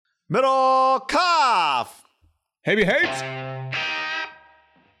Middle cough. Heavy hates.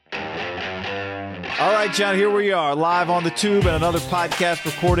 All right, John, here we are, live on the tube and another podcast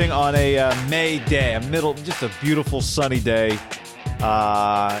recording on a May day, just a beautiful sunny day.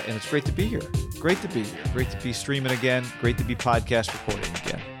 And it's great to be here. Great to be here. Great to be streaming again. Great to be podcast recording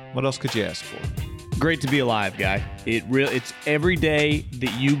again. What else could you ask for? Great to be alive, guy. It's every day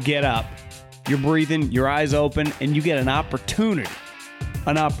that you get up, you're breathing, your eyes open, and you get an opportunity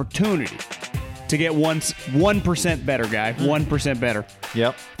to get 1% better, guy. 1% better.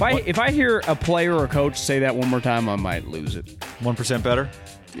 Yep. If I hear a player or a coach say that one more time, I might lose it. 1% better?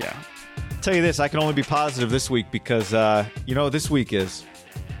 Yeah. I'll tell you this, I can only be positive this week because, you know what this week is?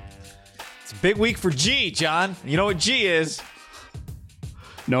 It's a big week for G, John. You know what G is?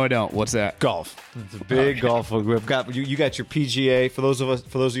 No, I don't. What's that? Golf. It's a big golf. We've got you got your PGA. For those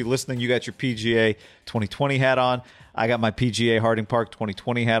of you listening, you got your PGA 2020 hat on. I got my PGA Harding Park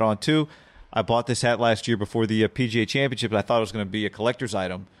 2020 hat on too. I bought this hat last year before the PGA Championship, and I thought it was going to be a collector's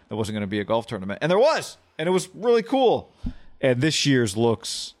item. It wasn't going to be a golf tournament, and there was, and it was really cool. And this year's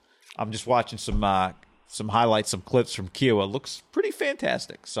looks. I'm just watching some highlights, some clips from Kiowa. It looks pretty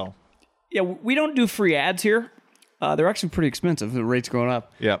fantastic. So, yeah, we don't do free ads here. They're actually pretty expensive. The rate's going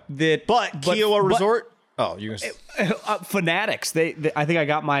up. Yeah. But Kiowa Resort. Oh, you guys. Fanatics. They I think I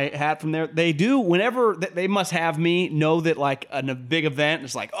got my hat from there. They do whenever they must have me know that like a big event.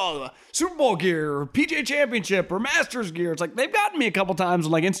 It's like Super Bowl gear, or PGA Championship, or Masters gear. It's like they've gotten me a couple times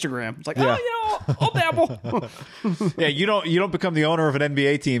on like Instagram. It's like I'll dabble. Yeah, you don't become the owner of an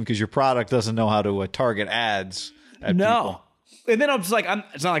NBA team because your product doesn't know how to target ads. At people. And then I'm just like,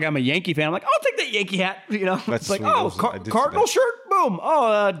 it's not like I'm a Yankee fan. I'm like, I'll take that Yankee hat. You know, that's it's like, sweet. Cardinal shirt, boom.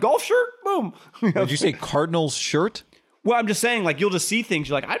 Oh, golf shirt, boom. Did you say Cardinals shirt? Well, I'm just saying, like, you'll just see things.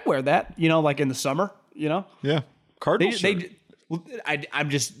 You're like, I'd wear that, you know, like in the summer, you know? Yeah. Cardinals shirt. I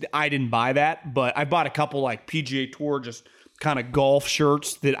didn't buy that, but I bought a couple like PGA Tour, just kind of golf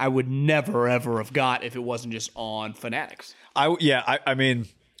shirts that I would never, ever have got if it wasn't just on Fanatics. I mean,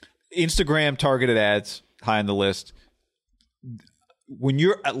 Instagram targeted ads, high on the list. When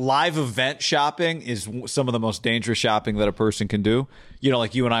you're at live event shopping is some of the most dangerous shopping that a person can do. You know,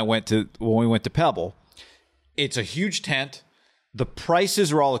 like you and I when we went to Pebble. It's a huge tent. The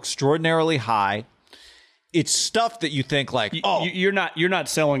prices are all extraordinarily high. It's stuff that you think like, you're not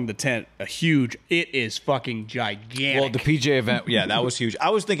selling the tent a huge. It is fucking gigantic. Well, the PGA event, yeah, that was huge. I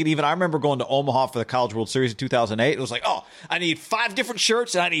was thinking I remember going to Omaha for the College World Series in 2008. It was like, I need 5 different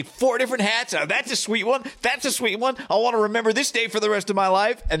shirts and I need 4 different hats. Oh, that's a sweet one. That's a sweet one. I want to remember this day for the rest of my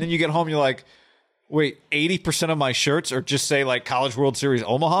life. And then you get home, you're like, wait, 80% of my shirts are just say like College World Series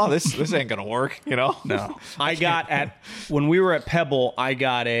Omaha. This ain't gonna work, you know? No. When we were at Pebble, I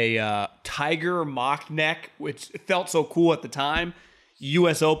got a tiger mock neck, which felt so cool at the time.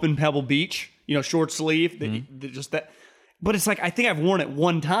 U.S. Open Pebble Beach, you know, short sleeve. But it's like I think I've worn it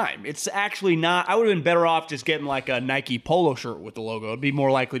one time. It's actually not. I would have been better off just getting like a Nike polo shirt with the logo. It'd be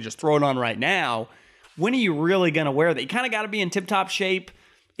more likely just throw it on right now. When are you really gonna wear that? You kind of got to be in tip-top shape.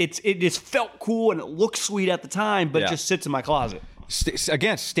 It just felt cool and it looked sweet at the time, but it just sits in my closet.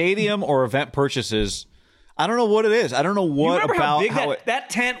 Again, stadium or event purchases, I don't know what it is. I don't know what about how big that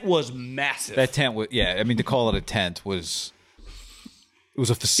tent was massive. That tent was, I mean, to call it a tent was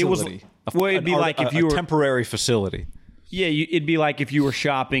a facility. It'd be like if you were a temporary facility. Yeah, it'd be like if you were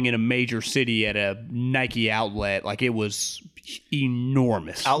shopping in a major city at a Nike outlet. Like it was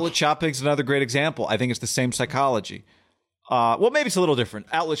enormous. Outlet shopping is another great example. I think it's the same psychology. Well, maybe it's a little different.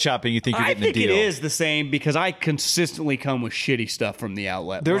 Outlet shopping, you think you're getting a deal. I think it is the same because I consistently come with shitty stuff from the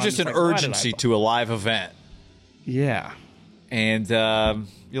outlet. There's just an urgency to a live event. Yeah. And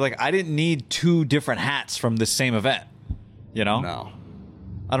you're like, I didn't need 2 different hats from the same event. You know? No.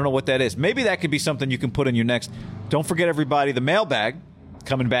 I don't know what that is. Maybe that could be something you can put in your next. Don't forget, everybody, the mailbag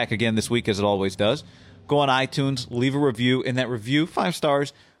coming back again this week as it always does. Go on iTunes, leave a review. In that review, 5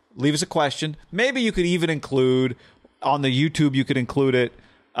 stars, leave us a question. Maybe you could even include... On the YouTube, you could include it.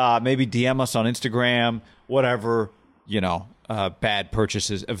 Maybe DM us on Instagram, whatever, you know, bad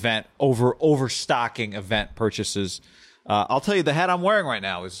purchases, overstocking event purchases. I'll tell you, the hat I'm wearing right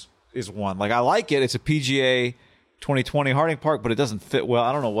now is one. Like, I like it. It's a PGA 2020 Harding Park, but it doesn't fit well.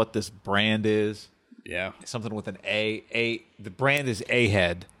 I don't know what this brand is. Yeah. Something with an A. The brand is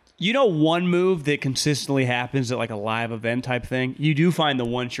A-Head. You know one move that consistently happens at like a live event type thing? You do find the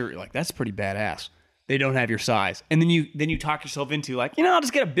one shirt, you're like, that's pretty badass. They don't have your size. And then you talk yourself into like, you know, I'll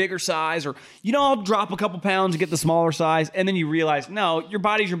just get a bigger size, or, you know, I'll drop a couple pounds and get the smaller size. And then you realize, no, your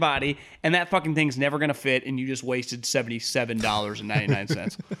body's your body, and that fucking thing's never going to fit, and you just wasted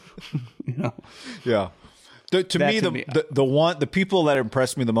 $77.99. You know? Yeah. To me, the people that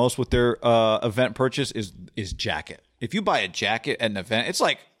impressed me the most with their event purchase is jacket. If you buy a jacket at an event, it's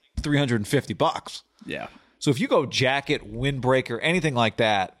like $350. Yeah. So if you go jacket, windbreaker, anything like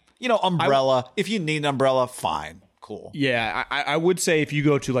that, umbrella. If you need an umbrella, fine, cool. Yeah, I would say if you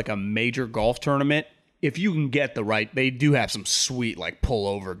go to like a major golf tournament, if you can get they do have some sweet like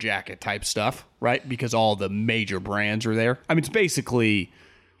pullover jacket type stuff, right? Because all the major brands are there. I mean, it's basically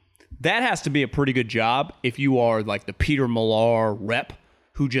that has to be a pretty good job if you are like the Peter Millar rep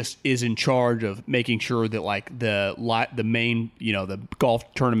who just is in charge of making sure that like the main, the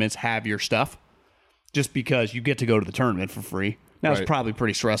golf tournaments have your stuff. Just because you get to go to the tournament for free. Now, it's probably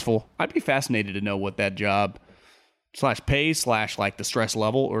pretty stressful. I'd be fascinated to know what that job /pays / like the stress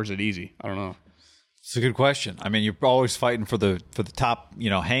level, or is it easy? I don't know. It's a good question. I mean, you're always fighting for the top,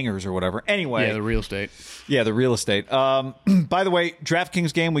 hangers or whatever. Anyway. Yeah, the real estate. Yeah, the real estate. By the way,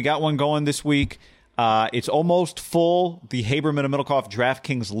 DraftKings game, we got one going this week. It's almost full. The Haberman and Middlecoff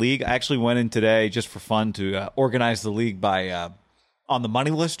DraftKings League. I actually went in today just for fun to organize the league by on the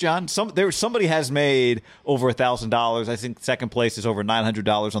money list, John. Somebody has made over $1,000. I think second place is over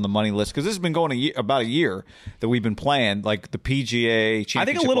 $900 on the money list because this has been going about a year that we've been playing, like the PGA Championship.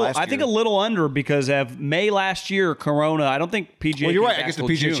 I think a little under because of May last year, Corona. I don't think PGA. Well, you're right. I guess the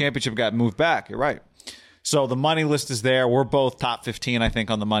PGA Championship got moved back. You're right. So the money list is there. We're both top 15, I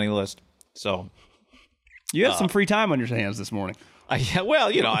think, on the money list. So you had some free time on your hands this morning. I'm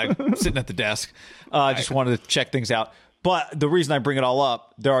sitting at the desk. Just wanted to check things out. But the reason I bring it all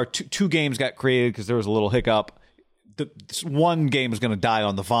up, there are two games got created because there was a little hiccup. This one game is going to die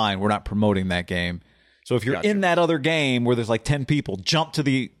on the vine. We're not promoting that game. So if you're in that other game where there's like 10 people, jump to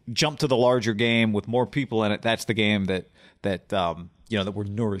the larger game with more people in it. That's the game that we're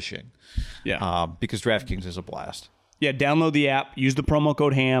nourishing. Yeah. Because DraftKings is a blast. Yeah, download the app, use the promo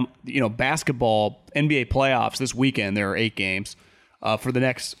code HAM. Basketball, NBA playoffs this weekend, there are 8 games. For the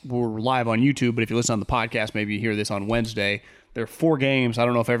next, we're live on YouTube, but if you listen on the podcast, maybe you hear this on Wednesday. There are 4 games. I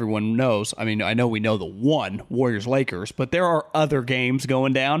don't know if everyone knows. I mean, I know we know the one, Warriors-Lakers, but there are other games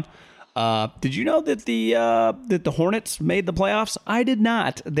going down. Did you know that the Hornets made the playoffs? I did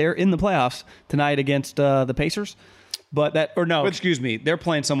not. They're in the playoffs tonight against the Pacers. Excuse me. They're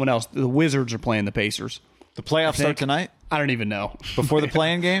playing someone else. The Wizards are playing the Pacers. The playoffs start tonight? I don't even know. Before the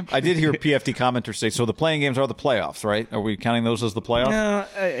play-in game? I did hear PFT commenters say, so the play-in games are the playoffs, right? Are we counting those as the playoffs?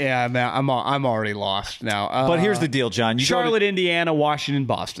 Yeah, man, I'm already lost now. But here's the deal, John. Charlotte, Indiana, Washington,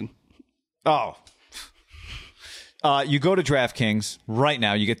 Boston. Oh. You go to DraftKings right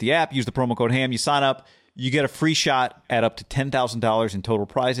now. You get the app. Use the promo code HAM. You sign up. You get a free shot at up to $10,000 in total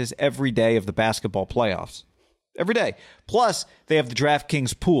prizes every day of the basketball playoffs. Every day. Plus, they have the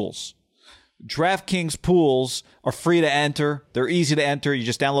DraftKings pools. DraftKings pools are free to enter. They're easy to enter. You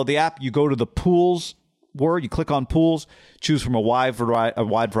just download the app. You go to the pools word. You click on pools. Choose from a wide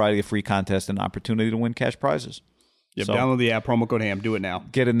variety of free contests and opportunity to win cash prizes. Yep, so, download the app. Promo code HAM. Do it now.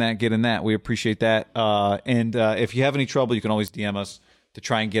 Get in that. We appreciate that. And if you have any trouble, you can always DM us to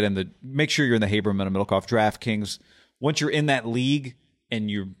try and get in make sure you're in the Haberman and Middlecoff DraftKings. Once you're in that league and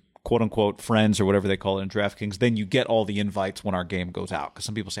you're quote-unquote friends or whatever they call it in DraftKings, then you get all the invites when our game goes out. Because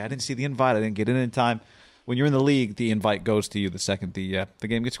some people say, I didn't see the invite, I didn't get in time. When you're in the league, the invite goes to you the second the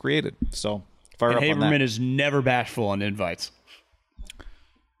game gets created. So fire up on that. Haberman is never bashful on invites.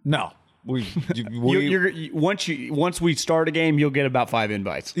 No. Once we start a game, you'll get about 5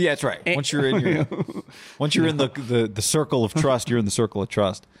 invites. Yeah, that's right. Once you're in the circle of trust, you're in the circle of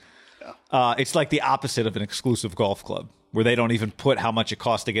trust. It's like the opposite of an exclusive golf club, where they don't even put how much it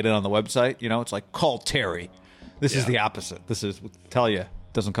costs to get in on the website. It's like, call Terry. This is the opposite. This is, tell you, it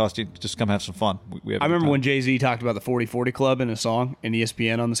doesn't cost you. Just come have some fun. I remember when Jay-Z talked about the 40/40 Club in a song and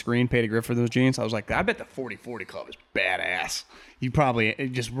ESPN on the screen paid a grip for those jeans. I was like, I bet the 40/40 Club is badass. You probably,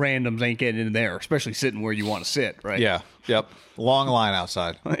 just randoms ain't getting in there, especially sitting where you want to sit, right? Yeah. Yep. Long line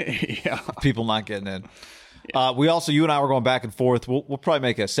outside. Yeah. People not getting in. We also, you and I were going back and forth. We'll probably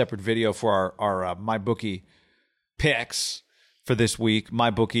make a separate video for our MyBookie picks for this week.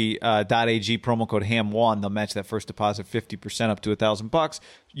 MyBookie.ag promo code HAM1. They'll match that first deposit 50% up to $1,000.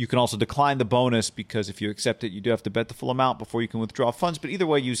 You can also decline the bonus because if you accept it, you do have to bet the full amount before you can withdraw funds. But either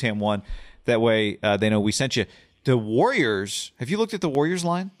way, use HAM1. That way, they know we sent you. The Warriors. Have you looked at the Warriors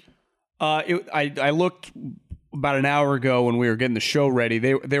line? I looked about an hour ago when we were getting the show ready.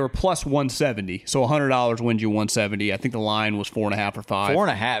 They were plus 170, so $100 wins you 170. I think the line was 4.5 or 5.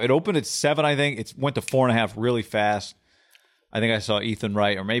 4.5. It opened at 7. I think it went to 4.5 really fast. I think I saw Ethan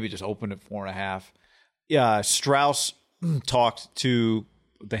Wright, or maybe just opened at 4.5. Yeah, Strauss talked to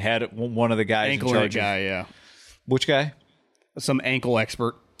the head, one of the guys ankle in charge. Guy, yeah. Which guy? Some ankle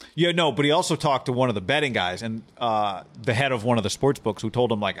expert. Yeah, no, but he also talked to one of the betting guys and the head of one of the sports books who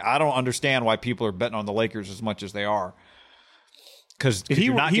told him, like, I don't understand why people are betting on the Lakers as much as they are. Because he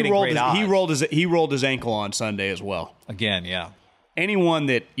rolled his ankle on Sunday as well. Again, yeah. Anyone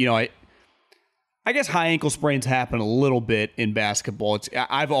that, I guess high ankle sprains happen a little bit in basketball.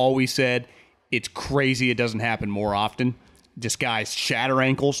 I've always said it's crazy it doesn't happen more often. Just guys shatter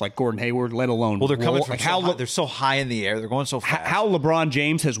ankles like Gordon Hayward, let alone they're coming from they're so high in the air. They're going so fast. How LeBron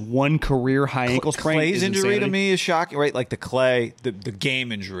James has one career high ankle sprain. Clay's injury to me is shocking, right? Like the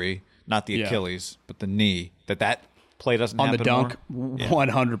game injury, not the Achilles, but the knee. That play doesn't happen on the dunk, more.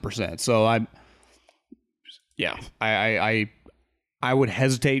 100%. So I would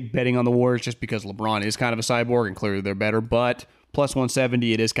hesitate betting on the Warriors just because LeBron is kind of a cyborg and clearly they're better. But plus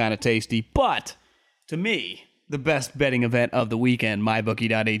 170, it is kind of tasty. But to me, the best betting event of the weekend,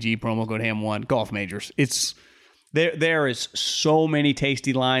 mybookie.ag, promo code HAM1, golf majors. It's there is so many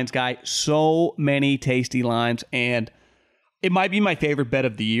tasty lines, guy. So many tasty lines. And it might be my favorite bet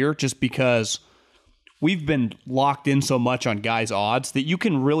of the year just because we've been locked in so much on guys' odds that you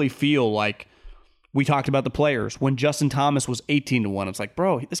can really feel like we talked about the players. When Justin Thomas was 18-1, it's like,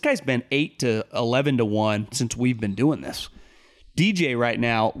 bro, this guy's been 8 to 11-1 since we've been doing this. DJ right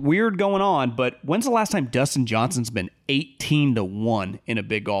now, weird going on, but when's the last time Dustin Johnson's been 18-1 in a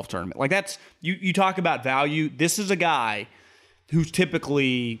big golf tournament? Like that's you talk about value. This is a guy who's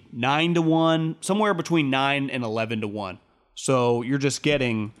typically 9-1, somewhere between 9 and 11-1. So you're just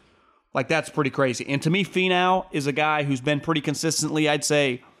getting like that's pretty crazy. And to me, Finau is a guy who's been pretty consistently, I'd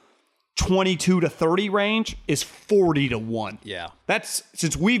say 22 to 30 range is 40-1. Yeah. That's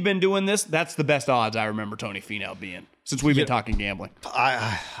since we've been doing this, that's the best odds I remember Tony Finau being since we've been talking gambling.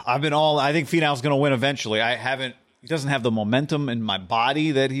 I think Finau's going to win eventually. He doesn't have the momentum in my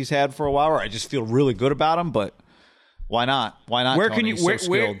body that he's had for a while, or I just feel really good about him, but why not? Why not? Where Tony? can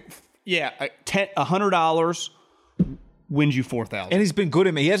you $100 wins you $4,000. And he's been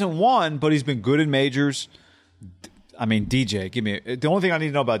good he hasn't won, but he's been good in majors. I mean, DJ, the only thing I need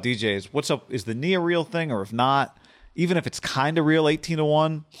to know about DJ is what's up. Is the knee a real thing, or if not, even if it's kind of real,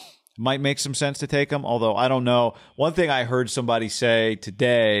 18-1 might make some sense to take him. Although I don't know. One thing I heard somebody say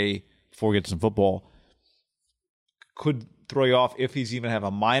today before we get to some football could throw you off if he's even have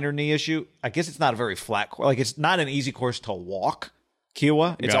a minor knee issue. I guess it's not a very flat course. Like it's not an easy course to walk.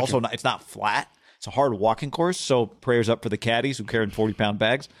 Kiowa. It's also not. It's not flat. It's a hard walking course. So prayers up for the caddies who carry 40-pound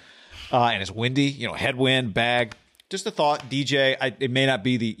bags. And it's windy. Headwind, bag. Just a thought, DJ, it may not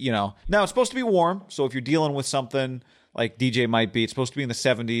be now it's supposed to be warm. So if you're dealing with something like DJ might be, it's supposed to be in the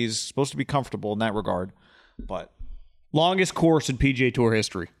 70s, supposed to be comfortable in that regard. But longest course in PGA Tour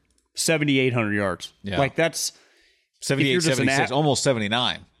history, 7,800 yards. Yeah. Like that's 78, 76, almost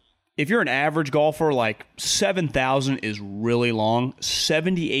 79. If you're an average golfer, like 7,000 is really long.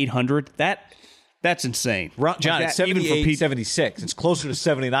 7,800, that's insane. John, it's 78, 76. It's closer to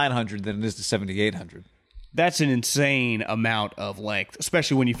 7,900 than it is to 7,800. That's an insane amount of length,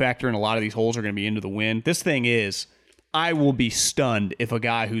 especially when you factor in a lot of these holes are going to be into the wind. This thing is, I will be stunned if a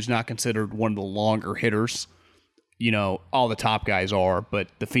guy who's not considered one of the longer hitters, all the top guys are, but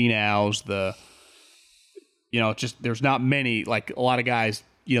the Finaus, just there's not many, like a lot of guys,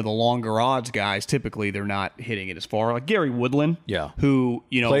 the longer odds guys, typically they're not hitting it as far. Like Gary Woodland, who,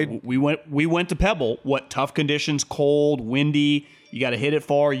 played. we went to Pebble, tough conditions, cold, windy. You got to hit it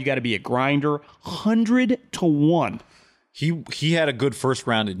far. You got to be a grinder. 100-1. He had a good first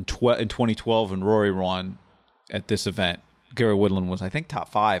round in 2012 when Rory won at this event. Gary Woodland was, I think, top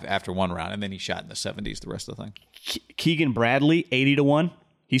 5 after one round, and then he shot in the 70s the rest of the thing. Keegan Bradley, 80-1.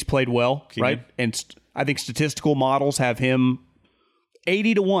 He's played well, Keegan. Right? And I think statistical models have him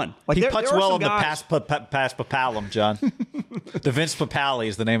 80-1. Like he puts well on the pass papalum, John. The Vince Papale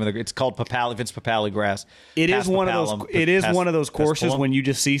is the name of it's called Vince Papale grass. It is one of those courses when you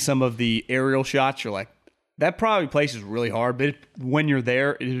just see some of the aerial shots, you're like, that probably place is really hard. But when you're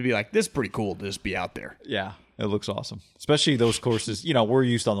there, it would be like, this is pretty cool to just be out there. Yeah, it looks awesome. Especially those courses. We're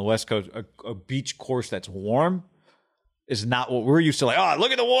used on the West Coast. A beach course that's warm is not what we're used to. Like,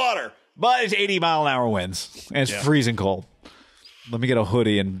 look at the water, but it's 80-mile-an-hour winds and it's freezing cold. Let me get a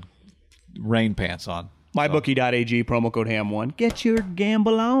hoodie and rain pants on. MyBookie.ag, promo code HAM1. Get your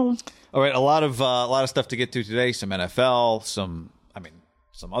gamble on. All right, a lot of stuff to get to today. Some NFL, some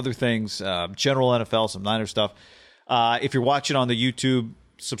other things, general NFL, some Niner stuff. If you're watching on the YouTube,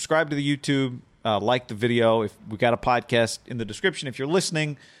 subscribe to the YouTube, like the video. If we got a podcast in the description. If you're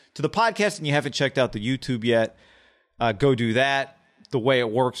listening to the podcast and you haven't checked out the YouTube yet, go do that. The way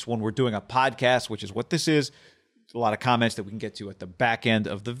it works when we're doing a podcast, which is what this is. A lot of comments that we can get to at the back end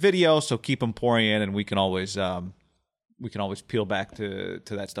of the video, so keep them pouring in, and we can always, we can always peel back to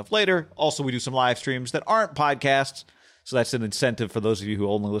that stuff later. Also, we do some live streams that aren't podcasts, so that's an incentive for those of you who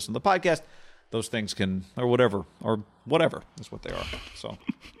only listen to the podcast. Those things can, or whatever is what they are. So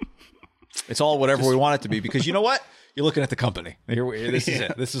it's all whatever we want it to be, because you know what? You're looking at the company. This is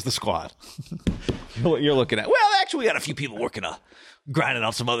it. This is the squad. You're looking at, well, actually, we got a few people grinding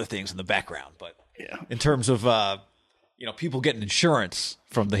on some other things in the background, but in terms of people getting insurance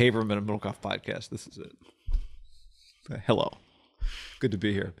from the Haberman and Middlecoff podcast, this is it. Hello. Good to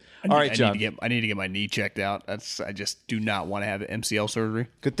be here. All right, John. I need to get my knee checked out. I just do not want to have MCL surgery.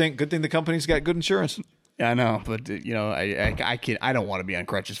 Good thing the company's got good insurance. Yeah, I know, but I don't want to be on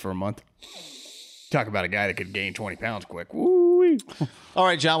crutches for a month. Talk about a guy that could gain 20 pounds quick. Woo-wee. All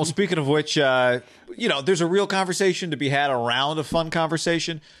right, John. Well, speaking of which, there's a real conversation to be had around a fun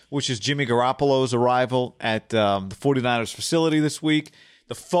conversation, which is Jimmy Garoppolo's arrival at the 49ers facility this week.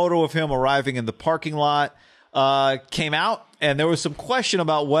 The photo of him arriving in the parking lot came out, and there was some question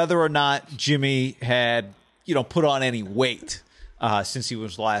about whether or not Jimmy had, put on any weight since he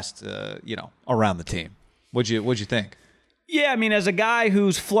was last, around the team. What'd you think? Yeah, I mean, as a guy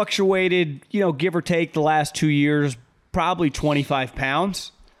who's fluctuated, give or take the last 2 years, probably 25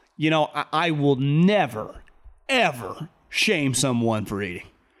 pounds, I will never, ever shame someone for eating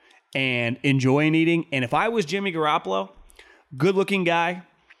and enjoying eating. And if I was Jimmy Garoppolo, good-looking guy,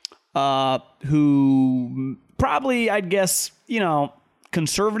 who probably, I'd guess,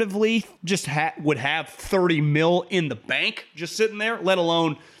 conservatively just would have 30 mil in the bank just sitting there, let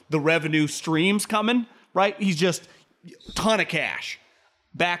alone the revenue streams coming, right? He's just ton of cash.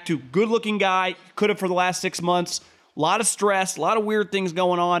 Back to good-looking guy, could have for the last 6 months. A lot of stress, a lot of weird things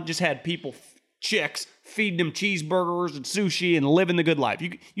going on. Just had chicks feeding him cheeseburgers and sushi and living the good life.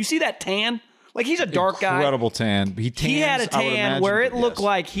 You see that tan? Like, he's a dark guy. Incredible tan. He had a tan where it looked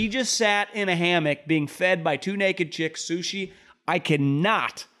like he just sat in a hammock being fed by 2 naked chicks sushi. I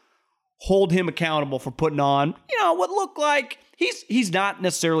cannot hold him accountable for putting on, what looked like he's not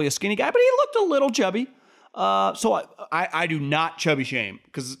necessarily a skinny guy, but he looked a little chubby. So I do not chubby shame,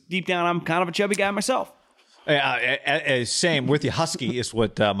 because deep down I'm kind of a chubby guy myself. Same with you. Husky is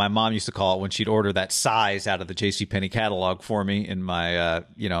what my mom used to call it when she'd order that size out of the JCPenney catalog for me in my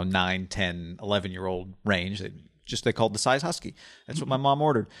 9, 10, 11-year-old range. They called the size Husky. That's what my mom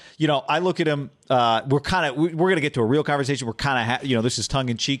ordered. I look at him. We're going to get to a real conversation. We're kind of this is tongue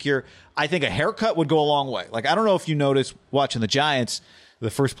in cheek here. I think a haircut would go a long way. Like, I don't know if you noticed watching the Giants, the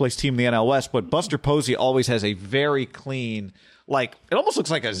first place team in the NL West, but Buster Posey always has a very clean, it almost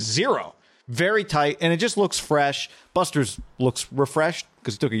looks like a zero. Very tight, and it just looks fresh. Buster's looks refreshed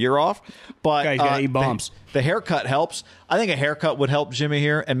because he took a year off. But he's got 8 bumps. The haircut helps. I think a haircut would help Jimmy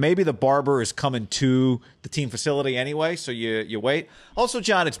here, and maybe the barber is coming to the team facility anyway, so you wait. Also,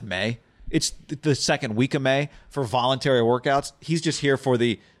 John, it's May. It's the second week of May for voluntary workouts. He's just here for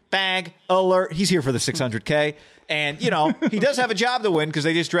the bag alert. He's here for the 600K. And, he does have a job to win because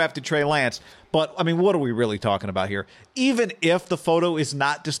they just drafted Trey Lance. But, I mean, what are we really talking about here? Even if the photo is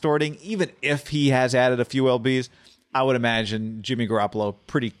not distorting, even if he has added a few LBs, I would imagine Jimmy Garoppolo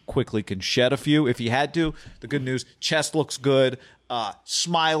pretty quickly can shed a few if he had to. The good news, chest looks good,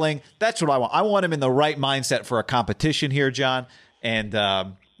 smiling. That's what I want. I want him in the right mindset for a competition here, John. And,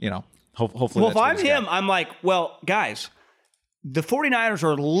 hopefully Well, if I'm him, I'm like, well, guys, the 49ers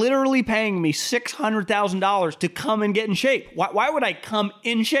are literally paying me $600,000 to come and get in shape. Why would I come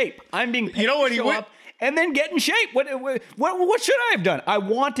in shape? I'm being paid to show up and then get in shape. What should I have done? I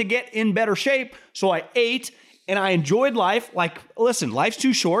want to get in better shape, so I ate and I enjoyed life. Like, listen, life's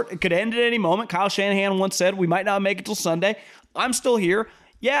too short. It could end at any moment. Kyle Shanahan once said we might not make it till Sunday. I'm still here.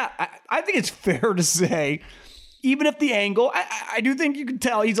 Yeah, I think it's fair to say, even if the angle, I do think you can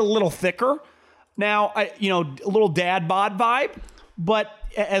tell he's a little thicker. Now, a little dad bod vibe, but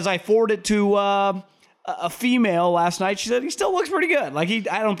as I forwarded to a female last night, she said he still looks pretty good. Like,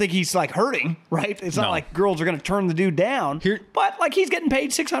 I don't think he's like hurting, right? It's not like girls are going to turn the dude down, but like he's getting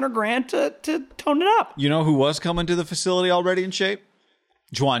paid $600,000 to tone it up. You know who was coming to the facility already in shape?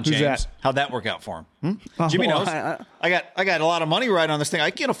 Juwan James. That? How'd that work out for him? Jimmy knows. I got a lot of money riding on this thing. I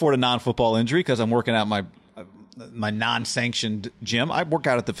can't afford a non-football injury because I'm working out my non-sanctioned gym. I work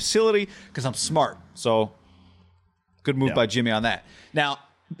out at the facility because I'm smart. So good move by Jimmy on that. Now,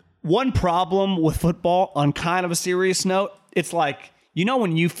 one problem with football, on kind of a serious note, it's like,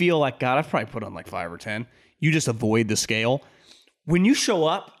 when you feel like, God, I've probably put on like 5 or 10. You just avoid the scale. When you show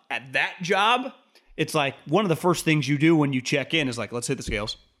up at that job, it's like one of the first things you do when you check in is like, let's hit the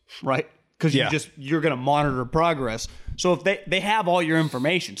scales, right? Because you're going to monitor progress. So if they have all your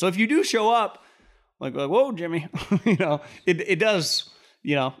information. So if you do show up, like, whoa, Jimmy, it does,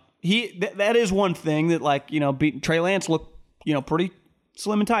 that is one thing that, like, Trey Lance looked, pretty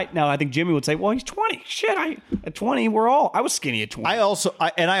slim and tight. Now, I think Jimmy would say, well, he's 20. Shit, at 20, I was skinny at 20. I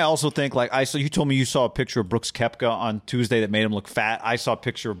also think, like, you told me you saw a picture of Brooks Koepka on Tuesday that made him look fat. I saw a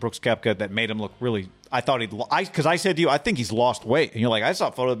picture of Brooks Koepka that made him look really, because I said to you, I think he's lost weight. And you're like, I saw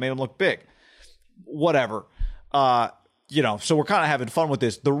a photo that made him look big. Whatever. So we're kind of having fun with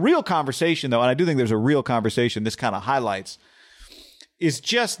this. The real conversation, though, and I do think there's a real conversation this kind of highlights, is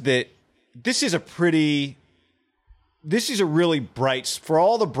just that this is a really bright, for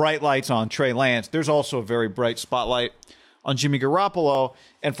all the bright lights on Trey Lance, there's also a very bright spotlight on Jimmy Garoppolo.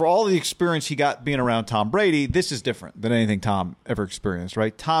 And for all the experience he got being around Tom Brady, this is different than anything Tom ever experienced,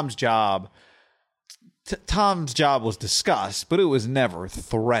 right? Tom's job was discussed, but it was never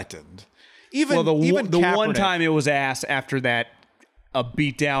threatened. Even the Kaepernick, one time it was asked after that, a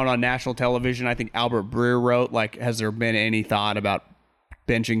beatdown on national television, I think Albert Breer wrote, like, has there been any thought about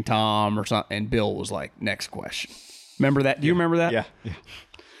benching Tom or something? And Bill was like, next question. Remember that? Do you remember that? Yeah.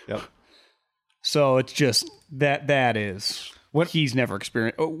 Yep. So it's just that is what he's never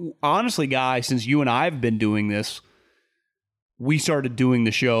experienced. Honestly, guys, since you and I have been doing this, we started doing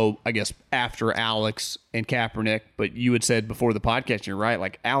the show, I guess, after Alex and Kaepernick, but you had said before the podcast, you're right,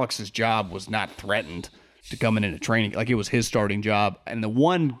 like, Alex's job was not threatened to coming into training. Like, it was his starting job. And the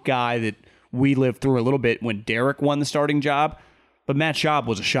one guy that we lived through a little bit when Derek won the starting job, but Matt Schaub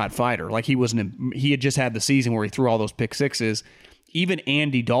was a shot fighter. Like, he had just had the season where he threw all those pick sixes. Even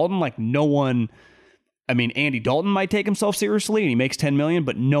Andy Dalton, like, Andy Dalton might take himself seriously and he makes $10 million,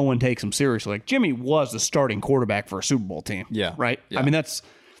 but no one takes him seriously. Like, Jimmy was the starting quarterback for a Super Bowl team. Yeah. Right? Yeah.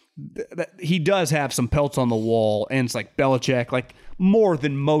 He does have some pelts on the wall, and it's like Belichick, like, more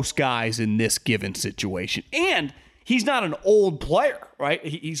than most guys in this given situation. And he's not an old player, right?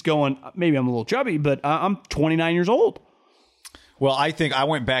 He's going, maybe I'm a little chubby, but I'm 29 years old. Well, I think I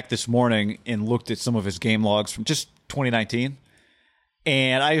went back this morning and looked at some of his game logs from just 2019,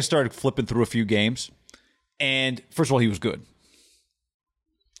 and I just started flipping through a few games. And first of all, he was good.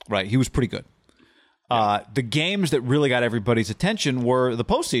 Right? He was pretty good. The games that really got everybody's attention were the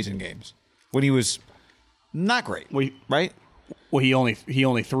postseason games when he was not great. Right? Well, he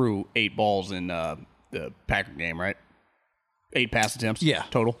only threw 8 balls in the Packer game, right? 8 pass attempts. Yeah.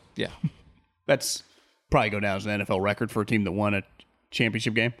 Total. Yeah. That's probably go down as an NFL record for a team that won a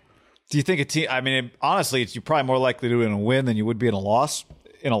championship game. Do you think a team? I mean, honestly, you're probably more likely to do it in a win than you would be in a loss.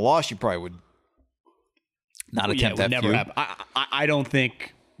 In a loss, you probably would not attempt that. Never happen. I don't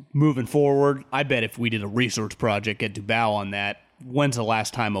think moving forward. I bet if we did a research project at Dubois on that, when's the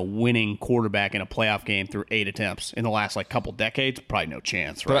last time a winning quarterback in a playoff game threw 8 attempts in the last couple decades? Probably no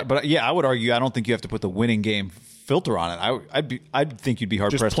chance, right? But yeah, I would argue. I don't think you have to put the winning game filter on it. I'd think you'd be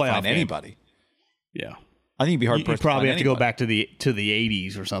hard pressed to find anybody. Yeah, I think you'd be hard pressed. You probably have to to go back to the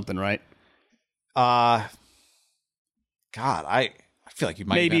 80s or something, right? God, I feel like you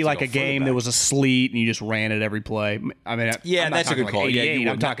might maybe like a game that was a sleet and you just ran it every play. I mean, yeah, that's a good call.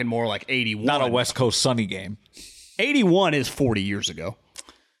 Yeah, I'm talking more like 81. Not a West Coast sunny game. 81 is 40 years ago.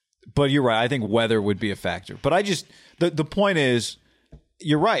 But you're right. I think weather would be a factor. But I just the point is,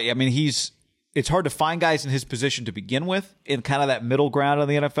 you're right. I mean, it's hard to find guys in his position to begin with in kind of that middle ground of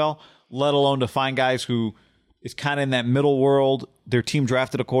the NFL, let alone to find guys who is kind of in that middle world. Their team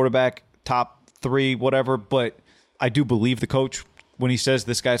drafted a quarterback, top 3, whatever. But I do believe the coach when he says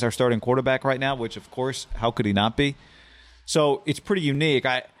this guy's our starting quarterback right now, which, of course, how could he not be? So it's pretty unique.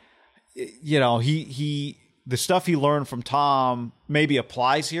 The stuff he learned from Tom maybe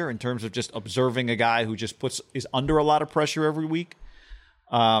applies here in terms of just observing a guy who just is under a lot of pressure every week.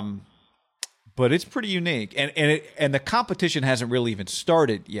 But it's pretty unique, and the competition hasn't really even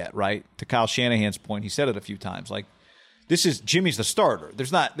started yet, right? To Kyle Shanahan's point, he said it a few times. Like, Jimmy's the starter.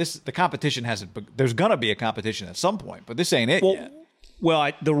 The competition hasn't. There's gonna be a competition at some point, but this ain't it yet.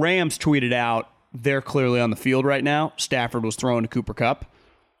 Well, the Rams tweeted out they're clearly on the field right now. Stafford was throwing to Cooper Kupp.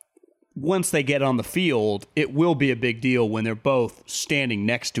 Once they get on the field, it will be a big deal when they're both standing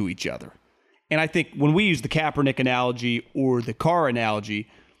next to each other. And I think when we use the Kaepernick analogy or the Carr analogy,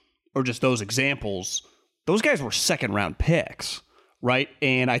 or just those examples, those guys were second-round picks, right?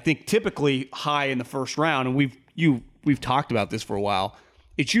 And I think typically high in the first round, and we've talked about this for a while,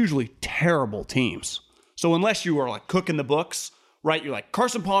 it's usually terrible teams. So unless you are like cooking the books, right? You're like,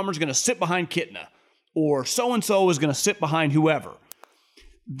 Carson Palmer's going to sit behind Kitna, or so-and-so is going to sit behind whoever.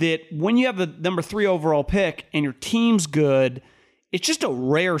 That when you have the number 3 overall pick and your team's good, it's just a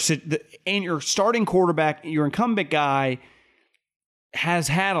rare and your starting quarterback, your incumbent guy, took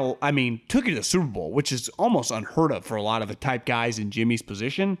you to the Super Bowl, which is almost unheard of for a lot of the type guys in Jimmy's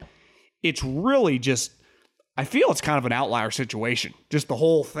position. It's really just I feel it's kind of an outlier situation, just the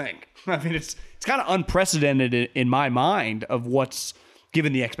whole thing. I mean, it's kind of unprecedented in my mind of what's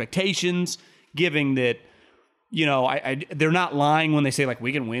given the expectations, given that, they're not lying when they say, like,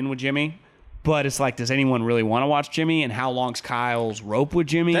 we can win with Jimmy. But it's like, does anyone really want to watch Jimmy? And how long's Kyle's rope with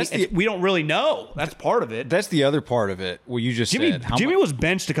Jimmy? We don't really know. That's part of it. That's the other part of it, where you just said. Jimmy was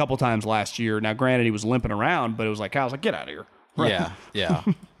benched a couple times last year. Now, granted, he was limping around, but it was like, Kyle's like, get out of here. Right? Yeah.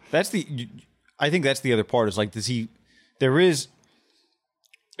 I think that's the other part is like, it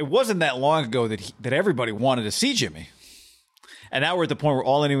wasn't that long ago that everybody wanted to see Jimmy. And now we're at the point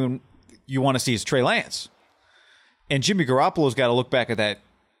where anyone you want to see is Trey Lance. And Jimmy Garoppolo's got to look back at that,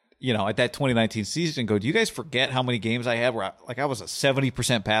 at that 2019 season and go, do you guys forget how many games I had where I was a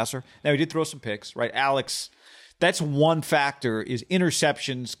 70% passer? Now, he did throw some picks, right? Alex, that's one factor is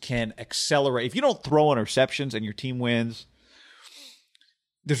interceptions can accelerate. If you don't throw interceptions and your team wins,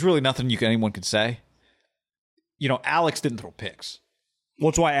 there's really nothing anyone can say. Alex didn't throw picks.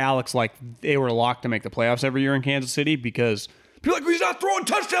 Well, that's why Alex, they were locked to make the playoffs every year in Kansas City because people are like, he's not throwing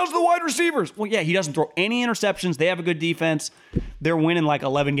touchdowns to the wide receivers. Well, yeah, he doesn't throw any interceptions. They have a good defense. They're winning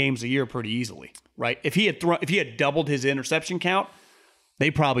 11 games a year pretty easily, right? If he had doubled his interception count,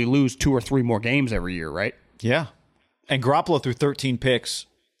 they probably lose 2 or 3 more games every year, right? Yeah. And Garoppolo threw 13 picks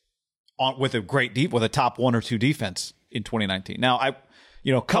with a top 1 or 2 defense in 2019. Now,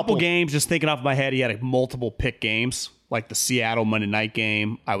 couple games, just thinking off my head, he had multiple pick games, like the Seattle Monday night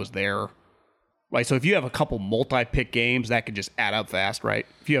game. I was there. Right, so if you have a couple multi-pick games, that could just add up fast, right?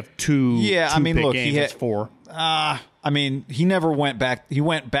 If you have two pick games, that's 4. He never went back. He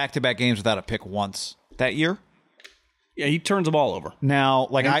went back-to-back games without a pick once that year. Yeah, he turns the ball over. Now,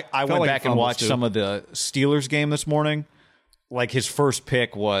 I went back and watched some of the Steelers game this morning. His first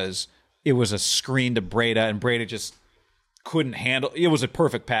pick was a screen to Breda, and Breda just couldn't handle. It was a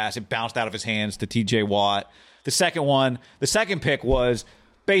perfect pass. It bounced out of his hands to T.J. Watt. The second pick was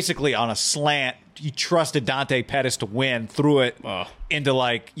basically on a slant. He trusted Dante Pettis to win, threw it into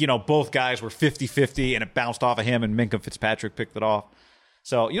both guys were 50-50 and it bounced off of him and Minkah Fitzpatrick picked it off.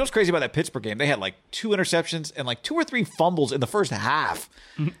 So, what's crazy about that Pittsburgh game? They had 2 interceptions and 2 or 3 fumbles in the first half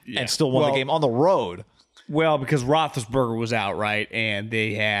and still won the game on the road. Well, because Roethlisberger was out, right? And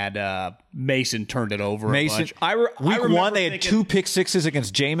they had Mason turned it over a bunch. Week 1, they had 2 pick sixes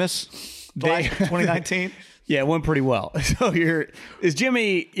against Jameis 2019. Yeah, it went pretty well. So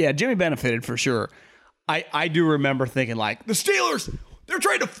Jimmy benefited for sure. I do remember thinking the Steelers, they're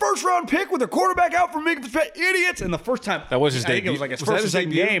trading a first-round pick with their quarterback out for idiots. And the first time that was his debut. I think it was his first or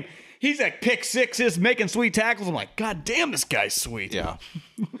second game. He's pick sixes, making sweet tackles. I'm like, God damn, this guy's sweet. Yeah.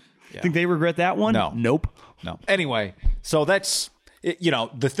 Think they regret that one? No. Nope. No. Anyway, so that's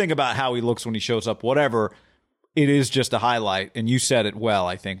the thing about how he looks when he shows up. Whatever, it is just a highlight. And you said it well.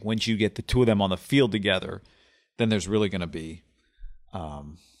 I think once you get the two of them on the field together, then there's really going to be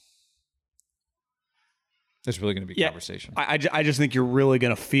conversation. I just think you're really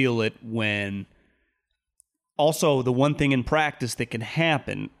going to feel it when. Also, the one thing in practice that can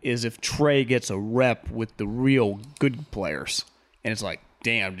happen is if Trey gets a rep with the real good players, and it's like,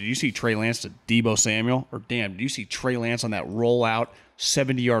 damn, did you see Trey Lance to Deebo Samuel? Or damn, did you see Trey Lance on that rollout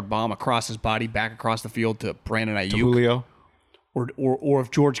 70-yard bomb across his body back across the field to Brandon Ayuk? To Julio? Or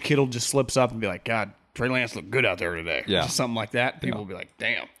if George Kittle just slips up and be like, God, Trey Lance looked good out there today. Yeah. Something like that. People will be like,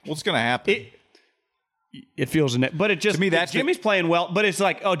 damn. What's going to happen? It feels in it. But it just, to me, Jimmy's playing well. But it's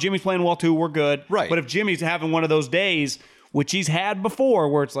like, oh, Jimmy's playing well too. We're good. Right. But if Jimmy's having one of those days, which he's had before,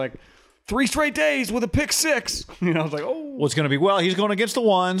 where it's like 3 straight days with a pick 6, it's like, oh. Well, it's going to be, he's going against the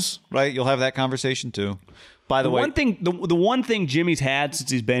ones, right? You'll have that conversation too. By the way. The one thing Jimmy's had since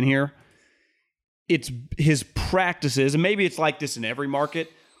he's been here, it's his practices, and maybe it's like this in every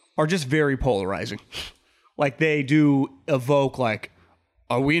market, are just very polarizing. They do evoke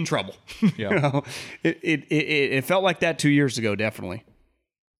are we in trouble? Yeah. It felt like that 2 years ago, definitely.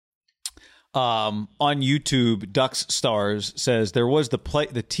 On YouTube, Ducks Stars says there was the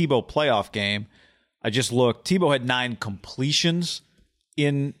Tebow playoff game. I just looked. Tebow had 9 completions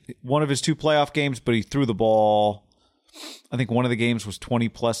in one of his 2 playoff games, but he threw the ball. I think one of the games was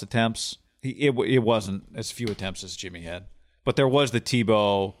 20-plus attempts. It wasn't as few attempts as Jimmy had. But there was the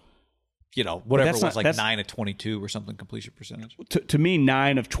Tebow, whatever it was, 9 of 22 or something completion percentage. To me,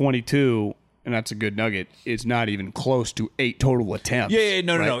 9 of 22, and that's a good nugget, is not even close to 8 total attempts.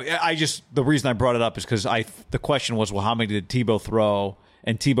 No. The reason I brought it up is because the question was, how many did Tebow throw?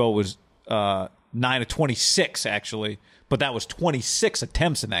 And Tebow was 9 of 26, actually. But that was 26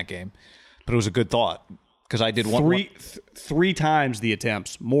 attempts in that game. But it was a good thought because I did three times the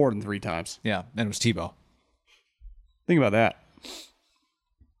attempts, more than 3 times. Yeah, and it was Tebow. Think about that.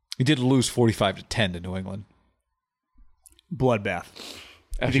 He did lose 45-10 to New England. bloodbath.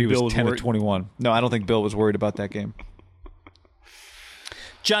 After he was 10 of 21. No, I don't think Bill was worried about that game.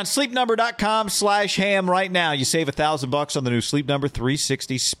 John, sleepnumber.com/ham right now. You save $1,000 on the new Sleep Number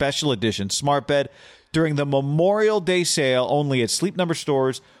 360 Special Edition smart bed during the Memorial Day sale only at Sleep Number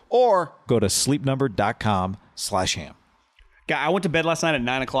stores, or go to sleepnumber.com/ham. I went to bed last night at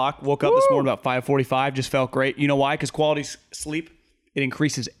 9 o'clock, woke up this morning about 5:45, just felt great. You know why? Because quality sleep, it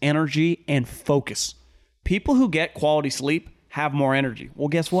increases energy and focus. People who get quality sleep have more energy. Well,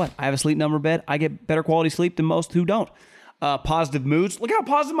 guess what? I have a Sleep Number bed. I get better quality sleep than most who don't. Positive moods. Look how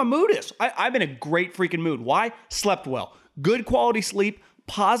positive my mood is. I'm in a great freaking mood. Why? Slept well. Good quality sleep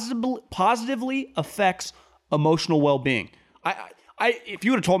positively affects emotional well-being. If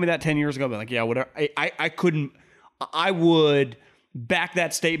you would have told me that 10 years ago, I'd be like, yeah, whatever. I couldn't. I would back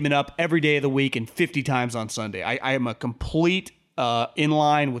that statement up every day of the week and 50 times on Sunday. I am a complete in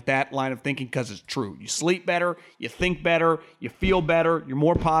line with that line of thinking because it's true. You sleep better, you think better, you feel better, you're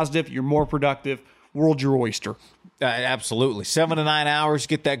more positive, you're more productive. World's your oyster. Absolutely. 7 to 9 hours,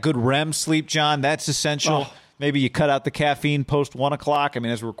 get that good REM sleep, John. That's essential. Oh. Maybe you cut out the caffeine post 1 o'clock. I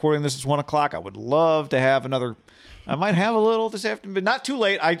mean, as we're recording this, it's 1 o'clock. I would love to have another. I might have a little this afternoon, but not too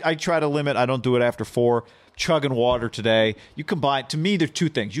late. I try to limit. I don't do it after 4. Chugging water today. You combine, to me, there's two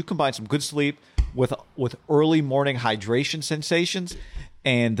things. You combine some good sleep with early morning hydration sensations,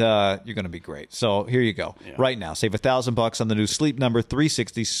 and you're going to be great. So here you go. Yeah. Right now, save $1,000 on the new Sleep Number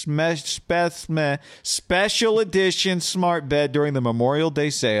 360 Special Edition smart bed during the Memorial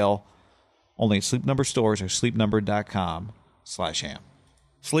Day sale. Only at Sleep Number stores or sleepnumber.com/ham.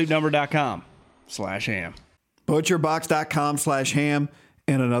 Sleepnumber.com/ham. Butcherbox.com/ham.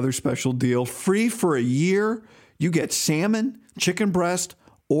 And another special deal, free for a year. You get salmon, chicken breast,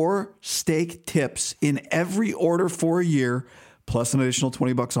 or steak tips in every order for a year, plus an additional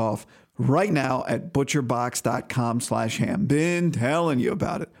 $20 off right now at butcherbox.com/ham. Been telling you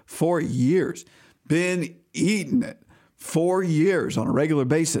about it for years. Been eating it for years on a regular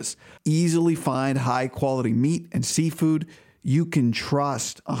basis. Easily find high-quality meat and seafood you can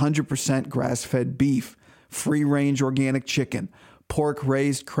trust. 100% grass-fed beef, free-range organic chicken, pork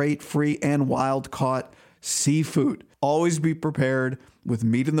raised, crate-free, and wild-caught seafood. Always be prepared with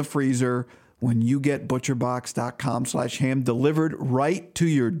meat in the freezer when you get butcherbox.com/ham delivered right to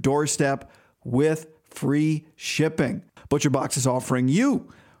your doorstep with free shipping. ButcherBox is offering you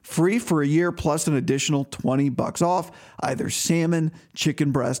free for a year plus an additional $20 off either salmon,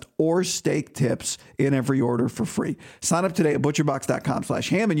 chicken breast, or steak tips in every order for free. Sign up today at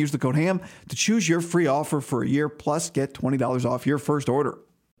butcherbox.com/ham and use the code HAM to choose your free offer for a year plus get $20 off your first order.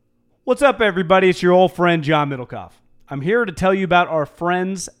 What's up, everybody? It's your old friend, John Middlecoff. I'm here to tell you about our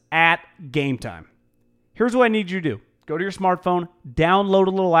friends at Game Time. Here's what I need you to do. Go to your smartphone, download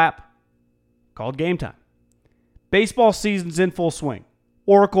a little app called Game Time. Baseball season's in full swing.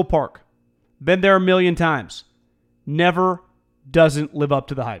 Oracle Park. Been there a million times. Never doesn't live up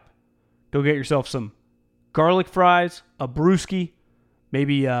to the hype. Go get yourself some garlic fries, a brewski,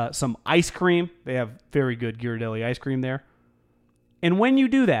 maybe some ice cream. They have very good Ghirardelli ice cream there. And when you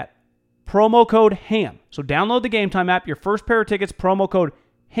do that, promo code HAM. So download the Game Time app. Your first pair of tickets, promo code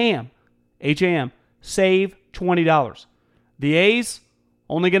HAM, H-A-M, save $20. The A's,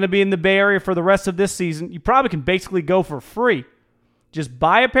 only going to be in the Bay Area for the rest of this season. You probably can basically go for free. Just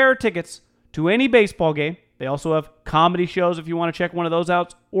buy a pair of tickets to any baseball game. They also have comedy shows if you want to check one of those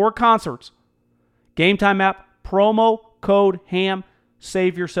out, or concerts. Game Time app, promo code HAM,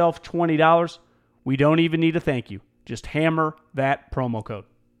 save yourself $20. We don't even need a thank you. Just hammer that promo code.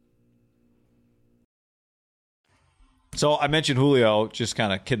 So I mentioned Julio, just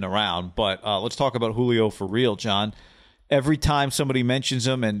kind of kidding around, but let's talk about Julio for real, John. Every time somebody mentions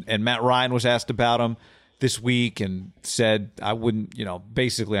him, and Matt Ryan was asked about him this week and said, I wouldn't,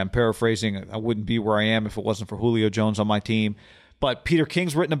 basically I'm paraphrasing, I wouldn't be where I am if it wasn't for Julio Jones on my team. But Peter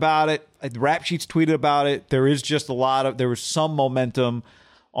King's written about it. Rap Sheets tweeted about it. There was some momentum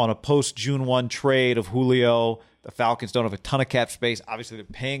on a post-June 1 trade of Julio. The Falcons don't have a ton of cap space. Obviously, they're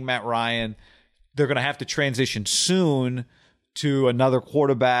paying Matt Ryan. They're going to have to transition soon to another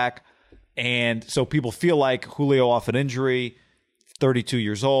quarterback. And so people feel like Julio off an injury, 32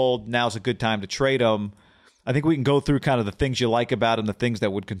 years old, now's a good time to trade him. I think we can go through kind of the things you like about him, the things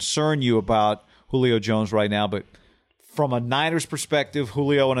that would concern you about Julio Jones right now. But from a Niners perspective,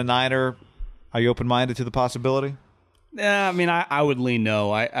 Julio and a Niner, are you open-minded to the possibility? Yeah, I mean, I would lean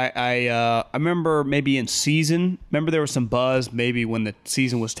no. I remember maybe in season, there was some buzz maybe when the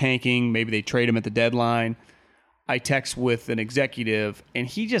season was tanking, maybe they trade him at the deadline. I text with an executive, and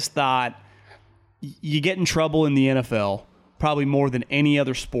he just thought you get in trouble in the NFL, probably more than any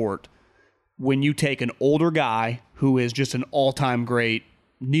other sport, when you take an older guy who is just an all-time great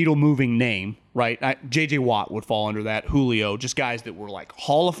needle-moving name, right? J.J. Watt would fall under that. Julio, just guys that were like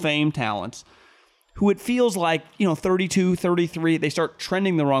Hall of Fame talents who it feels like, 32, 33, they start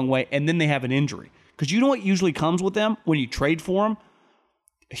trending the wrong way, and then they have an injury. Because you know what usually comes with them when you trade for them?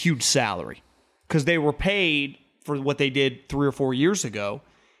 A huge salary. Because they were paid for what they did 3 or 4 years ago.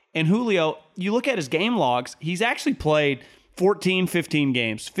 And Julio, you look at his game logs, he's actually played 14, 15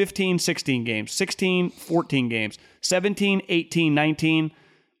 games, 15, 16 games, 16, 14 games, 17, 18, 19,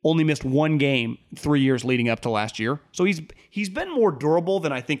 only missed 1 game 3 years leading up to last year. So he's been more durable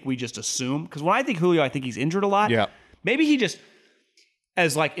than I think we just assume. Because when I think Julio, I think he's injured a lot. Yeah. Maybe he just,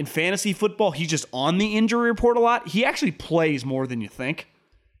 as like in fantasy football, he's just on the injury report a lot. He actually plays more than you think.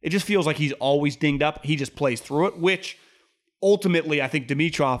 It just feels like he's always dinged up. He just plays through it, which ultimately I think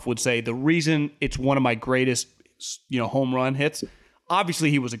Dimitrov would say the reason it's one of my greatest, home run hits.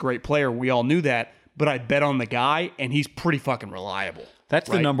 Obviously, he was a great player. We all knew that. But I bet on the guy, and he's pretty fucking reliable. That's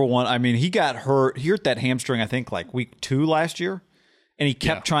the number one. I mean, he got hurt. He hurt that hamstring, I think, like week 2 last year. And he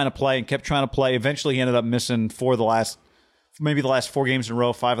kept trying to play and kept trying to play. Eventually, he ended up missing maybe the last 4 games in a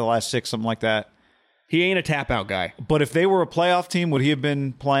row, 5 of the last 6, something like that. He ain't a tap-out guy. But if they were a playoff team, would he have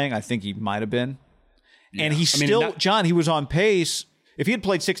been playing? I think he might have been. Yeah. And John, he was on pace. If he had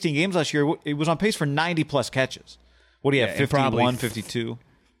played 16 games last year, he was on pace for 90-plus catches. What do you have, 51, 52?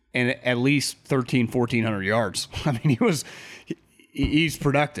 And at least 1,400 yards. I mean, he's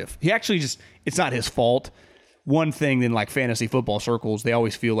productive. He actually it's not his fault. One thing in like fantasy football circles, they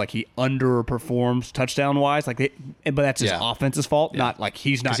always feel like he underperforms touchdown-wise. But that's his offense's fault, not like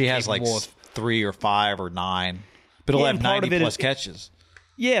he's not capable. Because he has like 3 or 5 or 9. But he'll have 90-plus catches.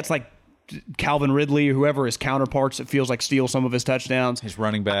 Yeah, it's like Calvin Ridley or whoever his counterparts, it feels like steal some of his touchdowns. His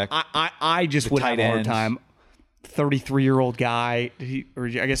running back. I just would have a hard time. 33-year-old guy. I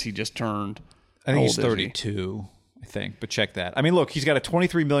guess he just turned. I think he's 32. I think, but check that. I mean, look, he's got a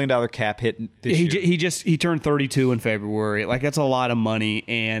 $23 million cap hit this year. He turned 32 in February. Like that's a lot of money,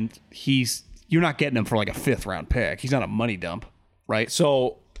 and you're not getting him for like a 5th round pick. He's not a money dump, right?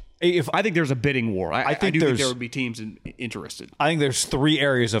 So I think there's a bidding war. I do think there would be teams interested. I think there's 3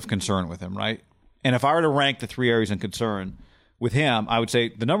 areas of concern with him, right? And if I were to rank the 3 areas of concern with him, I would say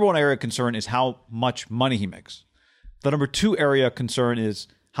the number 1 area of concern is how much money he makes. The number 2 area of concern is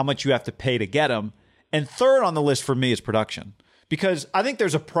how much you have to pay to get him. And third on the list for me is production. Because I think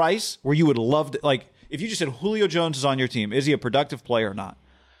there's a price where you would love to, like, if you just said Julio Jones is on your team, is he a productive player or not?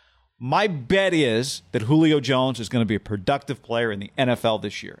 My bet is that Julio Jones is going to be a productive player in the NFL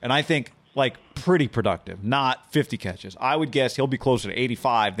this year. And I think, like, pretty productive, not 50 catches. I would guess he'll be closer to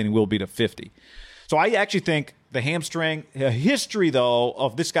 85 than he will be to 50. So I actually think the hamstring, a history, though,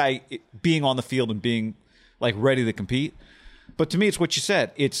 of this guy being on the field and being, like, ready to compete. But to me, it's what you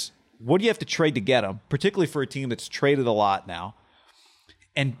said. It's what do you have to trade to get him, particularly for a team that's traded a lot now.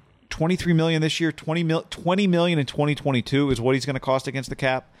 And $23 million this year, $20 million in 2022 is what he's going to cost against the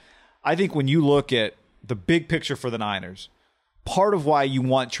cap. I think when you look at the big picture for the Niners, part of why you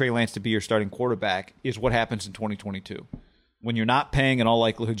want Trey Lance to be your starting quarterback is what happens in 2022. When you're not paying, in all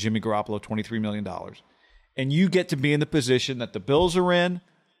likelihood, Jimmy Garoppolo $23 million. And you get to be in the position that the Bills are in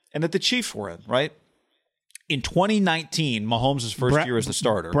and that the Chiefs were in, right? In 2019, Mahomes' first year as the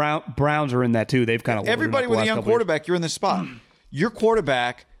starter. Browns are in that too. They've kind of everybody with a young quarterback. You're in this spot. Your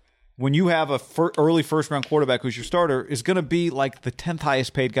quarterback, when you have a early first-round quarterback who's your starter, is going to be like the 10th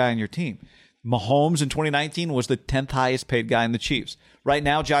highest paid guy on your team. Mahomes in 2019 was the 10th highest paid guy in the Chiefs. Right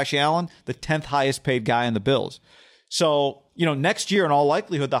now, Josh Allen, the 10th highest paid guy in the Bills. So, next year, in all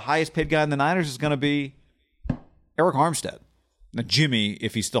likelihood, the highest paid guy in the Niners is going to be Eric Armstead. Now, Jimmy,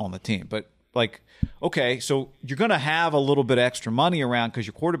 if he's still on the team, but okay, so you're going to have a little bit extra money around because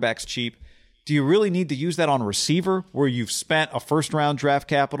your quarterback's cheap. Do you really need to use that on a receiver where you've spent a first-round draft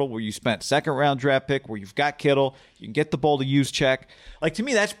capital, where you spent second-round draft pick, where you've got Kittle, you can get the ball to use check? Like, to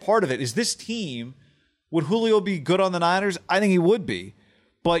me, that's part of it. Is this team, would Julio be good on the Niners? I think he would be.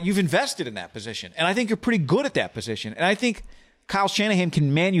 But you've invested in that position, and I think you're pretty good at that position. And I think Kyle Shanahan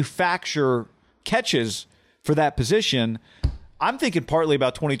can manufacture catches for that position. I'm thinking partly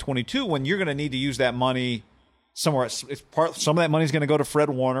about 2022 when you're going to need to use that money somewhere. Some of that money is going to go to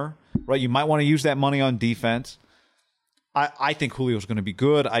Fred Warner, right? You might want to use that money on defense. I think Julio's going to be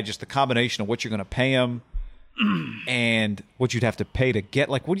good. The combination of what you're going to pay him and what you'd have to pay to get,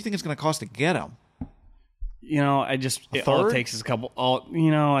 what do you think it's going to cost to get him? All it takes is a couple.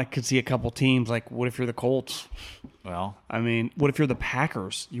 I could see a couple teams. Like, what if you're the Colts? Well, I mean, what if you're the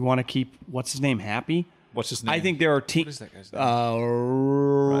Packers? You want to keep what's his name happy? What's his name? I think there are teams. What is that guy's name?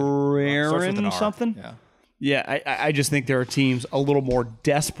 Aaron something. Yeah. Yeah, I just think there are teams a little more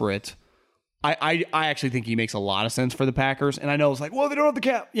desperate I actually think he makes a lot of sense for the Packers. And I know it's like, well, they don't have the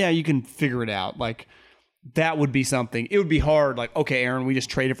cap. Yeah, you can figure it out. Like, that would be something. It would be hard. Like, okay, Aaron, we just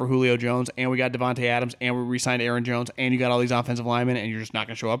traded for Julio Jones, and we got Devontae Adams, and we re-signed Aaron Jones, and you got all these offensive linemen, and you're just not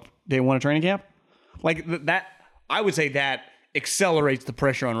going to show up day one of training camp? Like, that, I would say that accelerates the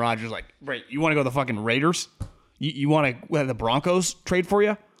pressure on Rodgers. Like, right, you want to go to the fucking Raiders? You want to have the Broncos trade for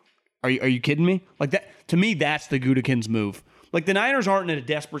you? Are you kidding me? Like, that, to me, that's the Gutekunst move. Like, the Niners aren't in a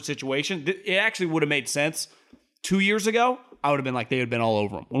desperate situation. It actually would have made sense 2 years ago. I would have been like, they would have been all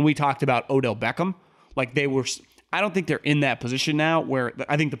over them. When we talked about Odell Beckham, like, they were, I don't think they're in that position now where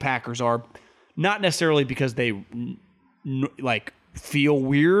I think the Packers are, not necessarily because they, like, feel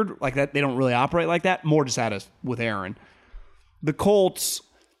weird, like that, they don't really operate like that, more just out of, with Aaron. The Colts,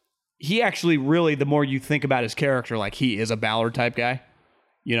 he actually really, the more you think about his character, like, he is a Ballard type guy,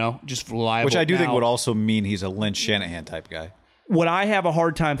 you know, just reliable. Which I do think would also mean he's a Lynch Shanahan type guy. What I have a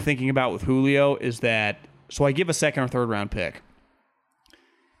hard time thinking about with Julio is that, so I give a second or third round pick.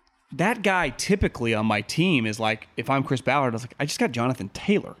 That guy typically on my team is like, if I'm Chris Ballard, I was like, I just got Jonathan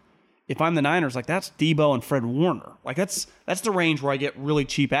Taylor. If I'm the Niners, like, that's Debo and Fred Warner. Like, that's the range where I get really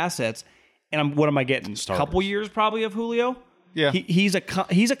cheap assets. And what am I getting? A couple years probably of Julio? Yeah. He's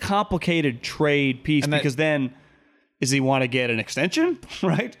a complicated trade piece because then, does he want to get an extension?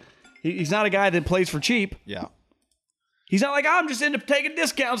 Right? He's not a guy that plays for cheap. Yeah. He's not like, I'm just into taking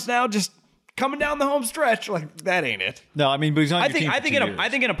discounts now, just coming down the home stretch. Like, that ain't it. No, I mean, but he's on your team for 2 years. I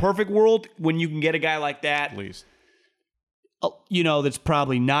think in a perfect world, when you can get a guy like that, at least, you know, that's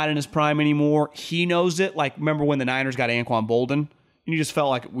probably not in his prime anymore. He knows it. Like, remember when the Niners got Anquan Bolden, and you just felt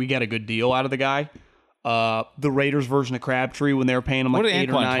like we got a good deal out of the guy. The Raiders version of Crabtree, when they were paying him like $8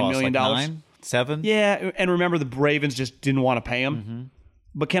 or $9 million. Like $9, $7? Yeah, and remember the Ravens just didn't want to pay him. Mm-hmm.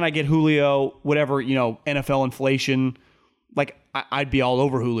 But can I get Julio, whatever, you know, NFL inflation? Like, I'd be all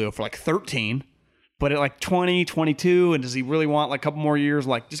over Julio for like 13, but at like 20, 22, and does he really want like a couple more years?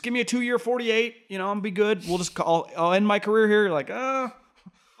 Like, just give me a 2-year 48, you know, I'm gonna be good. We'll just I'll end my career here. Like, because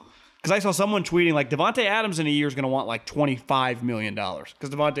I saw someone tweeting like Devontae Adams in a year is gonna want like $25 million. Because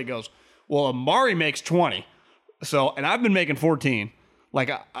Devontae goes, well, Amari makes 20, so, and I've been making 14.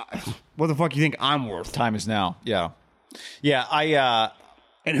 Like, what the fuck you think I'm worth? Time is now. Yeah. Yeah,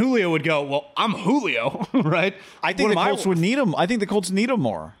 and Julio would go, well, I'm Julio, right? I think the Colts would need him. I think the Colts need him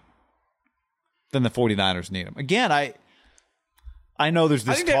more than the 49ers need him. Again, I know there's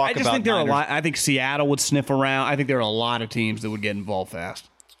this talk about I just think there are a Niners. lot. I think Seattle would sniff around. I think there are a lot of teams that would get involved fast.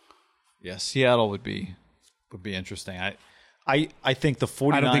 Yes, Seattle would be interesting. I think the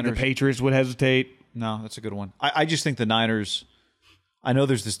 49ers... I don't think the Patriots would hesitate. No, that's a good one. I just think the Niners... I know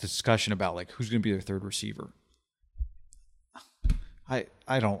there's this discussion about like who's going to be their third receiver.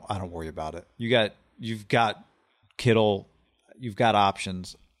 I don't worry about it. You've got Kittle, you've got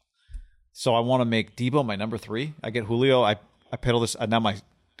options. So I want to make Debo my number 3. I get Julio. I pedal this now.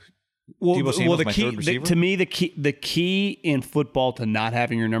 Debo Samuel's my third receiver. To me, the key in football to not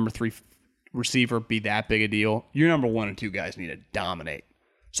having your number 3 receiver be that big a deal. Your number 1 and 2 guys need to dominate.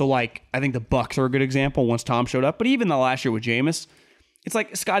 So like I think the Bucs are a good example once Tom showed up. But even the last year with Jameis, it's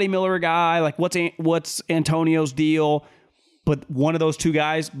like Scotty Miller a guy. Like what's Antonio's deal? But one of those two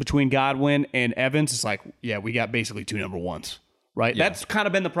guys between Godwin and Evans is like, yeah, we got basically 2 number 1s, right? Yeah. That's kind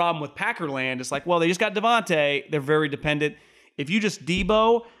of been the problem with Packerland. It's like, well, they just got Devontae. They're very dependent. If you just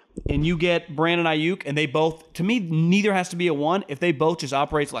Debo and you get Brandon Ayuk and they both, to me, neither has to be a 1. If they both just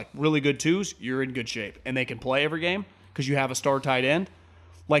operate like really good 2s, you're in good shape. And they can play every game because you have a star tight end.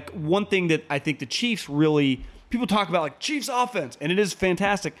 Like one thing that I think the Chiefs really, people talk about like Chiefs offense, and it is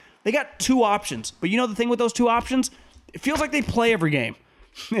fantastic. They got 2 options. But you know the thing with those 2 options? It feels like they play every game.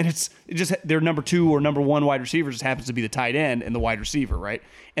 And it just their number 2 or number 1 wide receiver just happens to be the tight end and the wide receiver, right?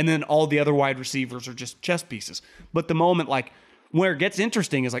 And then all the other wide receivers are just chess pieces. But the moment, like, where it gets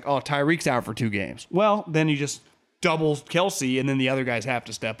interesting is like, oh, Tyreek's out for 2 games. Well, then you just double Kelsey, and then the other guys have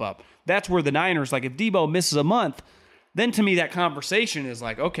to step up. That's where the Niners, like, if Debo misses a month, then to me that conversation is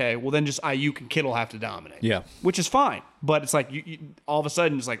like, okay, well, then just Ayuk and Kittle have to dominate. Yeah. Which is fine. But it's like, you all of a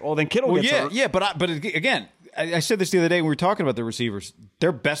sudden, it's like, oh, then Kittle gets hurt. Yeah, but again, I said this the other day when we were talking about the receivers.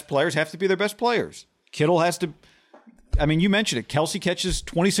 Their best players have to be their best players. Kittle has to... I mean, you mentioned it. Kelsey catches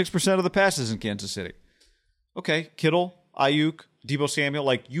 26% of the passes in Kansas City. Okay, Kittle, Ayuk, Debo Samuel,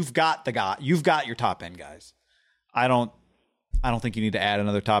 like, you've got the guy. You've got your top-end guys. I don't think you need to add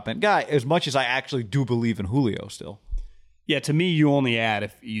another top-end guy, as much as I actually do believe in Julio still. Yeah, to me, you only add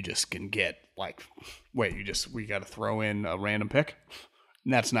if you just can get, like, we got to throw in a random pick?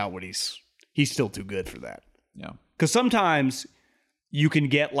 And that's not what he's still too good for that. Yeah. Because sometimes you can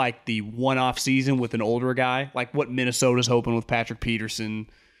get like the one-off season with an older guy, like what Minnesota's hoping with Patrick Peterson.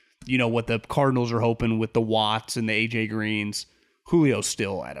 what the Cardinals are hoping with the Watts and the AJ Greens. Julio's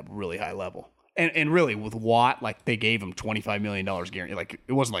still at a really high level. And really, with Watt, like, they gave him $25 million guarantee. Like,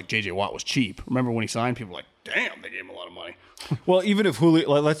 it wasn't like J.J. Watt was cheap. Remember when he signed, people were like, damn, they gave him a lot of money. Well, even if Julio,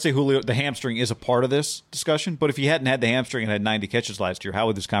 let's say Julio, the hamstring is a part of this discussion, but if he hadn't had the hamstring and had 90 catches last year, how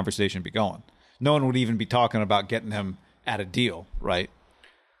would this conversation be going? No one would even be talking about getting him at a deal, right?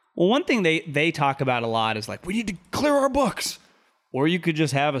 Well, one thing they talk about a lot is, like, we need to clear our books. Or you could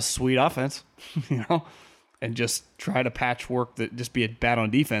just have a sweet offense, and just try to patchwork that, just be a bat on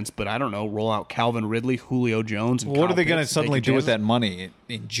defense. But I don't know, roll out Calvin Ridley, Julio Jones. And what Kyle are they going to Pitts suddenly taking do with chances? that money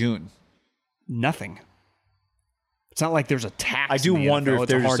in June? Nothing. It's not like there's a tax. I do in the wonder NFL. if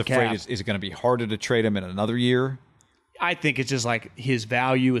It's a they're just hard afraid, cap. is it going to be harder to trade him in another year? I think it's just like his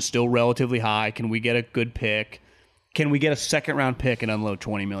value is still relatively high. Can we get a good pick? Can we get a second-round pick and unload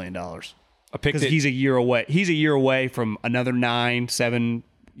 $20 million? A pick Because that, he's a year away. He's a year away from another 9, 7,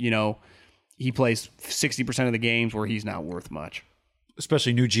 he plays 60% of the games where he's not worth much.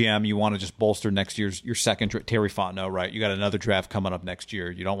 especially new GM, you want to just bolster next year's your second Terry Fontenot, right? You got another draft coming up next year.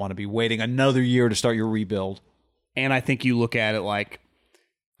 You don't want to be waiting another year to start your rebuild. And I think you look at it like,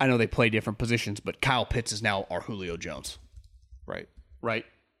 I know they play different positions, but Kyle Pitts is now our Julio Jones, Right. right?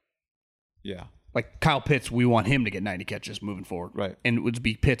 Yeah. Like Kyle Pitts, we want him to get 90 catches moving forward, Right. And it would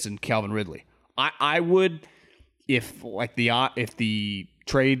be Pitts and Calvin Ridley. I would, if the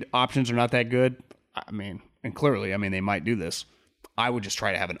trade options are not that good, I mean, and clearly, I mean, they might do this. I would just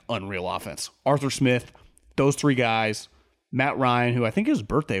try to have an unreal offense. Arthur Smith, those three guys, Matt Ryan, who I think his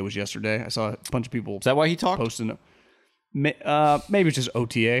birthday was yesterday. I saw a bunch of people. Is that why he talked? Posting. Maybe it's just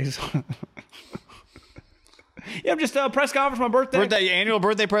OTAs. Yeah, I'm just press conference for my birthday. Annual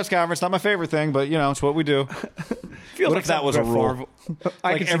birthday press conference. Not my favorite thing, but it's what we do. Feels What like if that was a Brett rule? Favre- I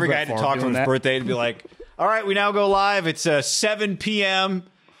Like could see every guy Brett had to Favre talk for doing his that. birthday to be like, all right, we now go live. It's 7 p.m.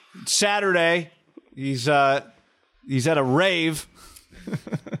 Saturday. He's at a rave.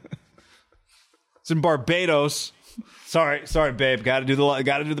 It's in Barbados. Sorry, babe. Got to do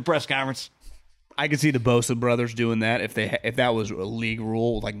the press conference. I could see the Bosa brothers doing that if that was a league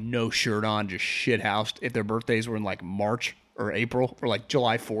rule, like no shirt on, just shit housed. If their birthdays were in like March or April or like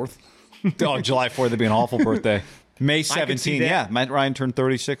July 4th. Oh, July 4th would be an awful birthday. May I could see 17th. that. Yeah, Matt Ryan turned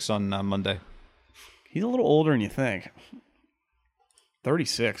 36 on Monday. He's a little older than you think.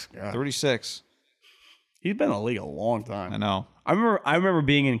 36. God. 36. He's been in the league a long time. I know. I remember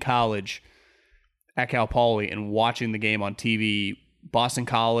being in college at Cal Poly and watching the game on TV. Boston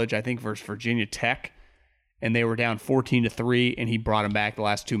College, I think, versus Virginia Tech, and they were down 14-3, and he brought them back the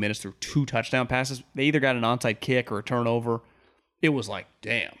last 2 minutes through 2 touchdown passes. They either got an onside kick or a turnover. It was like,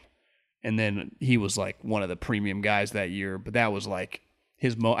 damn. And then he was like one of the premium guys that year, but that was like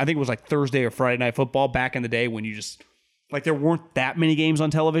his I think it was like Thursday or Friday Night Football back in the day when you just, like, there weren't that many games on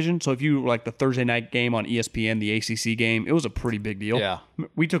television. So if you were like the Thursday night game on ESPN, the ACC game, it was a pretty big deal. Yeah.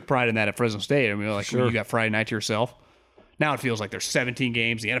 We took pride in that at Fresno State. I mean, like, Sure. you got Friday night to yourself. Now it feels like there's 17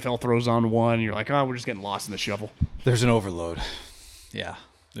 games. The NFL throws on one. And you're like, oh, we're just getting lost in the shuffle. There's an overload. Yeah,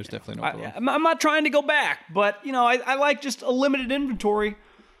 there's definitely an overload. I'm not trying to go back, but, I like just a limited inventory.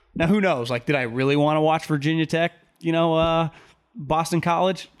 Now, who knows? Like, did I really want to watch Virginia Tech, Boston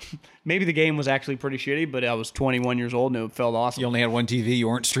College? Maybe the game was actually pretty shitty, but I was 21 years old and it felt awesome. You only had one TV. You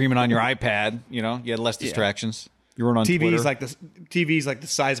weren't streaming on your iPad. You had less distractions. You weren't on Twitter. TV's like the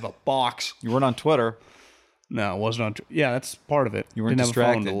size of a box. You weren't on Twitter. No, it wasn't on. Yeah, that's part of it. You weren't Didn't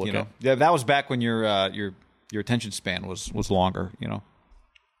distracted. Have a phone to look at. Yeah, that was back when your attention span was longer. Do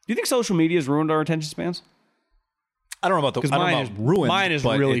you think social media has ruined our attention spans? I don't know about ruined. Mine is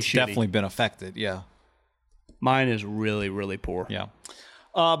but really it's shitty. definitely been affected. Yeah. Mine is really, really poor. Yeah.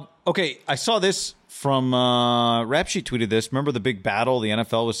 Okay, I saw this from Rap Sheet tweeted this. Remember the big battle? The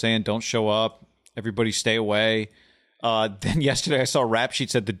NFL was saying, don't show up. Everybody stay away. Then yesterday I saw Rap Sheet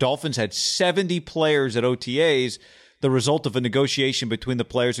said the Dolphins had 70 players at OTAs, the result of a negotiation between the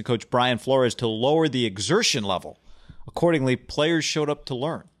players and Coach Brian Flores to lower the exertion level. Accordingly, players showed up to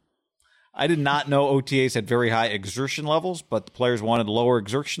learn. I did not know OTAs had very high exertion levels, but the players wanted lower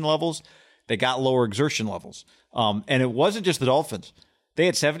exertion levels. They got lower exertion levels. And it wasn't just the Dolphins. They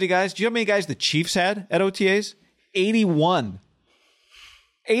had 70 guys. Do you know how many guys the Chiefs had at OTAs? 81.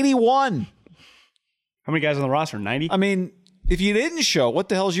 81. How many guys on the roster? 90? I mean, if you didn't show, what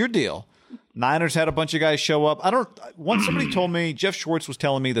the hell's your deal? Niners had a bunch of guys show up. Once somebody told me, Jeff Schwartz was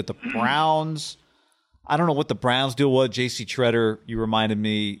telling me that the Browns, I don't know what the Browns deal was. J.C. Treader, you reminded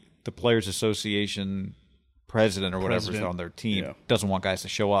me, the Players Association president or whatever is on their team, doesn't want guys to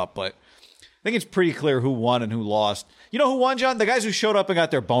show up. But I think it's pretty clear who won and who lost. You know who won, John? The guys who showed up and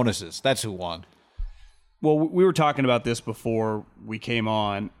got their bonuses. That's who won. Well, we were talking about this before we came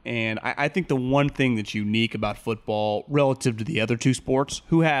on, and I think the one thing that's unique about football relative to the other two sports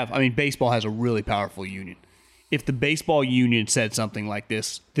baseball has a really powerful union. If the baseball union said something like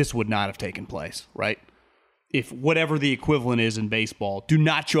this would not have taken place, right? If whatever the equivalent is in baseball, do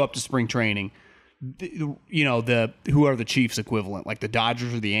not show up to spring training. Who are the Chiefs equivalent, like the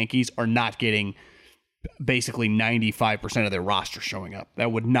Dodgers or the Yankees, are not getting basically 95% of their roster showing up.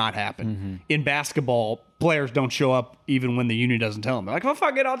 That would not happen. Mm-hmm. In basketball, players don't show up even when the union doesn't tell them. They're like, oh,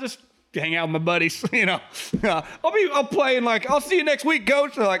 fuck it, I'll just hang out with my buddies. I'll play and I'll see you next week,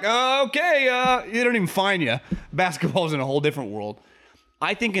 coach. They're like, okay, they don't even find you. Basketball's in a whole different world.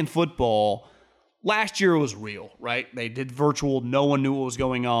 I think in football, last year was real, right? They did virtual. No one knew what was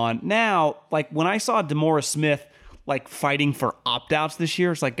going on. Now, when I saw DeMaurice Smith, fighting for opt-outs this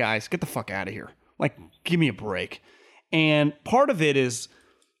year, it's like, guys, get the fuck out of here. Give me a break. And part of it is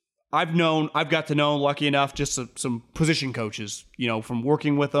I've got to know, lucky enough, just some position coaches, from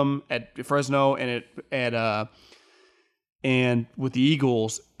working with them at Fresno and and with the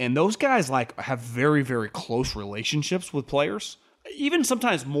Eagles. And those guys have very, very close relationships with players. Even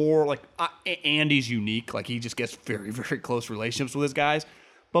sometimes more Andy's unique. He just gets very, very close relationships with his guys.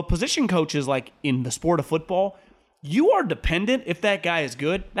 But position coaches, in the sport of football, you are dependent. If that guy is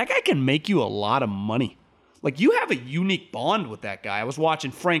good, that guy can make you a lot of money. You have a unique bond with that guy. I was watching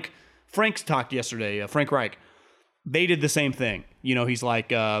Frank's talk yesterday, Frank Reich. They did the same thing. He's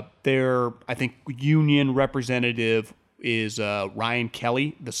their, I think, union representative is Ryan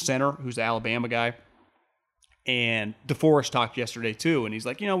Kelly, the center, who's the Alabama guy. And DeForest talked yesterday too, and he's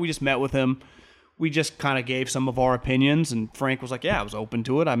like, we just met with him. We just kind of gave some of our opinions, and Frank was like, yeah, I was open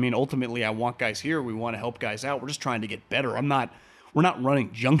to it. I mean, ultimately, I want guys here. We want to help guys out. We're just trying to get better. We're not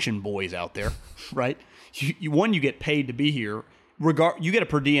running junction boys out there, right? You get paid to be here. You get a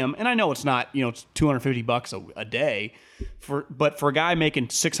per diem, and I know it's not, it's $250 a day, but for a guy making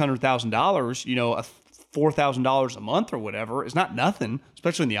 $600,000, $4,000 a month or whatever is not nothing,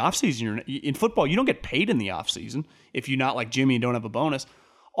 especially in the offseason. In football, you don't get paid in the offseason if you're not like Jimmy and don't have a bonus.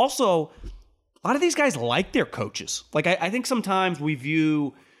 Also, a lot of these guys like their coaches. I think sometimes we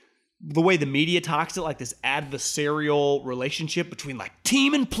view the way the media talks it this adversarial relationship between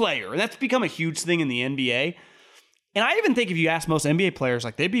team and player. And that's become a huge thing in the NBA. And I even think if you ask most NBA players,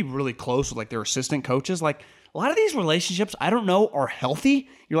 they'd be really close with their assistant coaches. A lot of these relationships, I don't know, are healthy.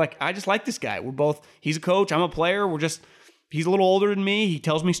 You're like, I just like this guy. He's a coach, I'm a player. He's a little older than me. He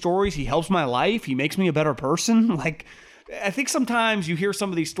tells me stories. He helps my life. He makes me a better person. I think sometimes you hear some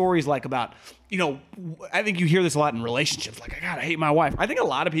of these stories about, I think you hear this a lot in relationships. I hate my wife. I think a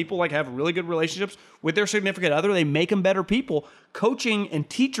lot of people have really good relationships with their significant other. They make them better people. Coaching and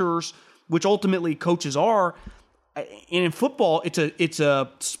teachers, which ultimately coaches are, and in football, it's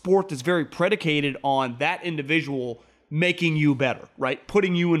a sport that's very predicated on that individual making you better, right?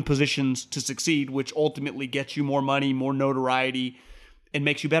 Putting you in positions to succeed, which ultimately gets you more money, more notoriety, and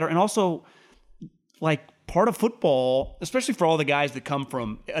makes you better. And also, part of football, especially for all the guys that come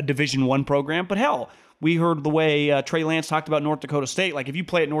from a Division I program, but hell, we heard the way Trey Lance talked about North Dakota State. If you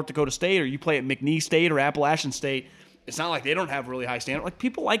play at North Dakota State or you play at McNeese State or Appalachian State, it's not like they don't have really high standards.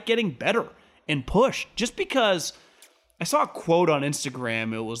 People like getting better and push. Just because I saw a quote on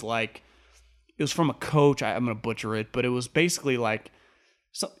Instagram, it was from a coach. I'm going to butcher it, but it was basically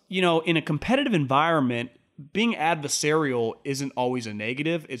in a competitive environment, being adversarial isn't always a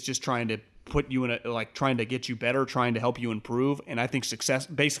negative. It's just trying to put you in trying to get you better, trying to help you improve. And I think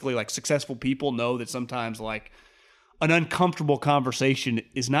successful people know that sometimes an uncomfortable conversation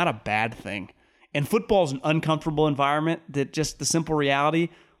is not a bad thing. And football is an uncomfortable environment that just the simple reality,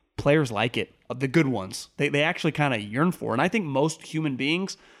 players like it. The good ones, they actually kind of yearn for. And I think most human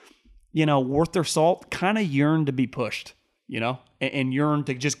beings, worth their salt, kind of yearn to be pushed, and yearn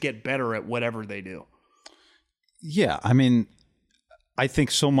to just get better at whatever they do. Yeah, I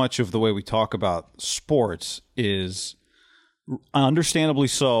think so much of the way we talk about sports is understandably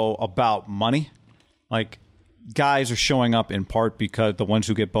so about money. Guys are showing up in part because the ones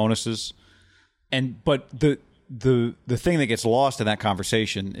who get bonuses, but the thing that gets lost in that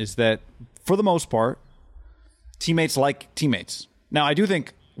conversation is that for the most part, teammates like teammates. Now, I do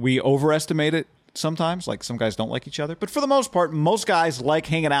think we overestimate it sometimes. Some guys don't like each other, but for the most part, most guys like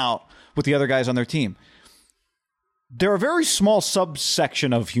hanging out with the other guys on their team. They're a very small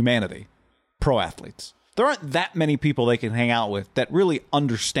subsection of humanity, pro athletes. There aren't that many people they can hang out with that really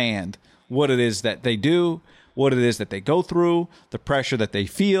understand what it is that they do, what it is that they go through, the pressure that they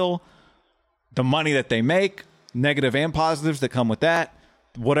feel, the money that they make, negative and positives that come with that,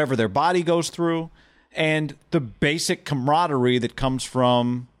 whatever their body goes through, and the basic camaraderie that comes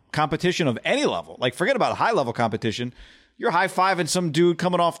from competition of any level. Like, forget about high-level competition. You're high-fiving some dude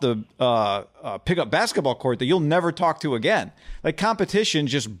coming off the pickup basketball court that you'll never talk to again. Like, competition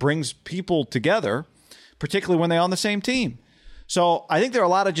just brings people together, particularly when they're on the same team. So I think there are a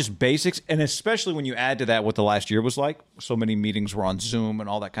lot of just basics, and especially when you add to that what the last year was like. So many meetings were on Zoom and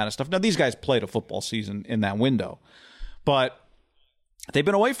all that kind of stuff. Now, these guys played a football season in that window, but they've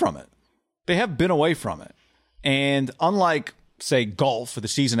been away from it. They have been away from it. And unlike, say, golf, where the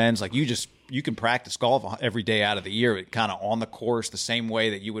season ends, like you can practice golf every day out of the year, kind of on the course the same way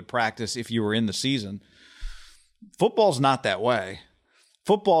that you would practice if you were in the season. Football's not that way.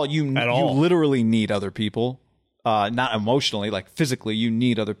 Football, you literally need other people. Not emotionally, like physically, you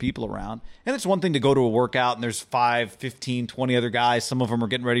need other people around. And it's one thing to go to a workout and there's 5, 15, 20 other guys. Some of them are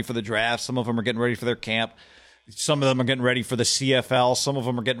getting ready for the draft. Some of them are getting ready for their camp. Some of them are getting ready for the CFL. Some of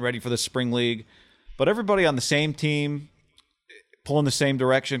them are getting ready for the spring league. But everybody on the same team, pulling the same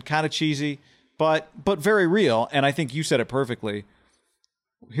direction, kind of cheesy, but very real. And I think you said it perfectly.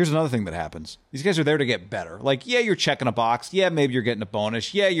 Here's another thing that happens. These guys are there to get better. Like, yeah, you're checking a box. Yeah, maybe you're getting a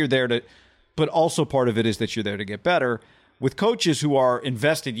bonus. Yeah, you're there to... But also part of it is that you're there to get better with coaches who are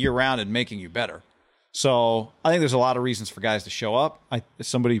invested year-round in making you better. So I think there's a lot of reasons for guys to show up.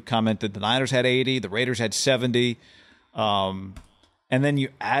 Somebody commented the Niners had 80, the Raiders had 70. And then you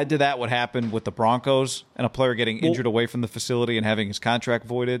add to that what happened with the Broncos and a player getting injured away from the facility and having his contract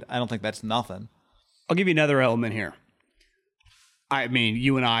voided. I don't think that's nothing. I'll give you another element here. I mean,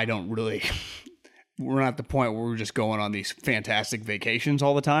 you and I don't really... We're not at the point where we're just going on these fantastic vacations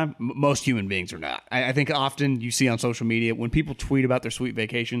all the time. Most human beings are not. I think often you see on social media when people tweet about their sweet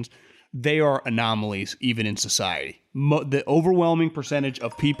vacations, they are anomalies even in society. The overwhelming percentage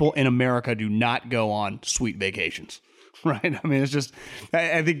of people in America do not go on sweet vacations, right? I mean, it's just,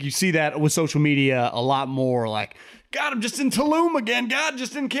 I think you see that with social media a lot more like, God, I'm just in Tulum again. God,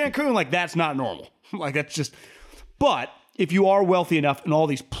 just in Cancun. Like, that's not normal. Like, that's just, but if you are wealthy enough, and all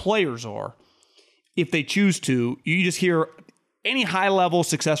these players are, if they choose to, you just hear any high-level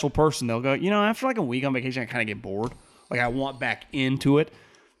successful person, they'll go, after like a week on vacation, I kind of get bored. Like, I want back into it.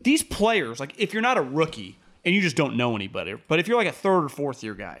 These players, like, if you're not a rookie and you just don't know anybody, but if you're like a third or fourth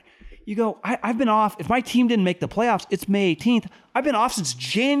year guy, you go, I've been off. If my team didn't make the playoffs, it's May 18th. I've been off since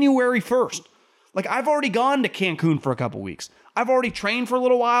January 1st. Like, I've already gone to Cancun for a couple weeks. I've already trained for a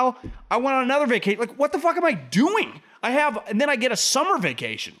little while. I went on another vacation. Like, what the fuck am I doing? And then I get a summer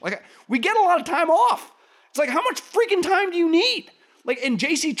vacation. Like, we get a lot of time off. It's like, how much freaking time do you need? Like, and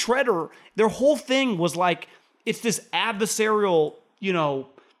JC Treader, their whole thing was like, it's this adversarial,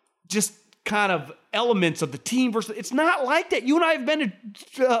 just kind of elements of the team versus, it's not like that. You and I have been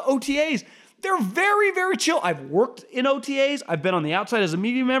to OTAs. They're very, very chill. I've worked in OTAs. I've been on the outside as a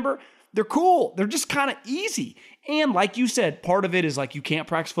media member. They're cool. They're just kind of easy. And like you said, part of it is like, you can't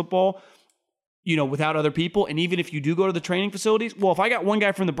practice football without other people. And even if you do go to the training facilities, well, if I got one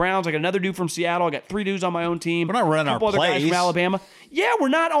guy from the Browns, I got another dude from Seattle, I got 3 dudes on my own team. We're not running our plays. Other guys from Alabama. Yeah, we're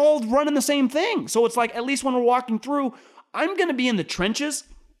not all running the same thing. So it's like, at least when we're walking through, I'm going to be in the trenches,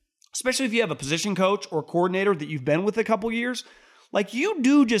 especially if you have a position coach or coordinator that you've been with a couple years. Like, you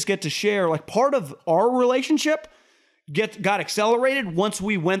do just get to share, like, part of our relationship got accelerated once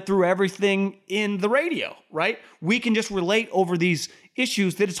we went through everything in the radio, right? We can just relate over these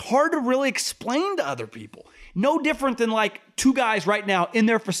issues that it's hard to really explain to other people. No different than like 2 guys right now in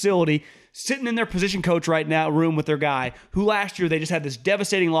their facility, sitting in their position coach right now room with their guy, who last year they just had this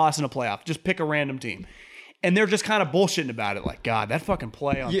devastating loss in a playoff. Just pick a random team. And they're just kind of bullshitting about it. Like, God, that fucking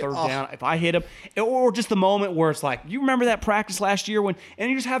play on third down, if I hit him. Or just the moment where it's like, you remember that practice last year when,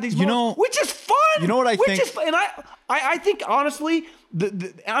 and you just have these moments, which is fun. You know what I think? And I think, honestly,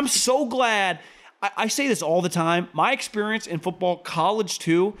 I'm so glad. I say this all the time. My experience in football, college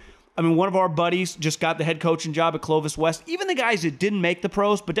too, I mean, one of our buddies just got the head coaching job at Clovis West. Even the guys that didn't make the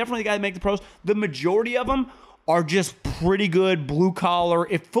pros, but definitely the guys that make the pros, the majority of them are just pretty good blue collar.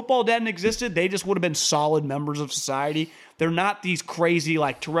 If football hadn't existed, they just would have been solid members of society. They're not these crazy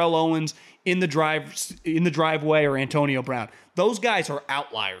like Terrell Owens in the driveway or Antonio Brown. Those guys are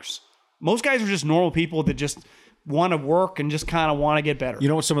outliers. Most guys are just normal people that just want to work and just kind of want to get better. You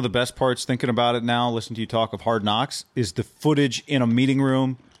know what some of the best parts, thinking about it now, listening to you talk of Hard Knocks, is the footage in a meeting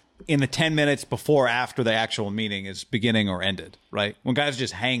room in the 10 minutes before after the actual meeting is beginning or ended, right? When guys are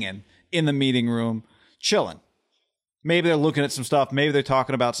just hanging in the meeting room, chilling. Maybe they're looking at some stuff. Maybe they're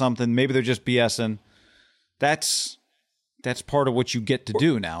talking about something. Maybe they're just BSing. That's part of what you get to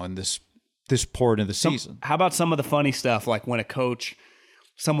do now in this part of the season. How about some of the funny stuff, like when a coach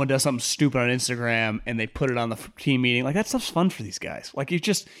someone does something stupid on Instagram and they put it on the team meeting. Like, that stuff's fun for these guys. Like, you're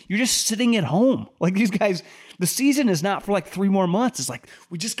just sitting at home. Like, these guys, the season is not for like 3 more months. It's like,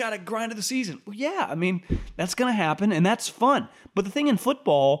 we just got to grind to the season. Well, yeah, I mean, that's going to happen and that's fun. But the thing in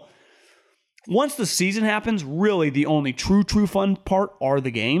football, once the season happens, really the only true fun part are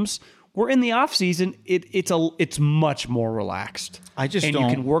the games. We're in the offseason, it's much more relaxed. I just and don't.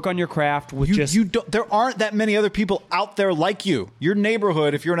 You can work on your craft with There aren't that many other people out there like you. Your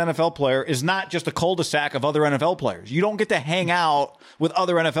neighborhood, if you're an NFL player, is not just a cul-de-sac of other NFL players. You don't get to hang out with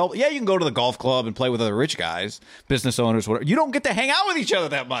other NFL. Yeah, you can go to the golf club and play with other rich guys, business owners, whatever. You don't get to hang out with each other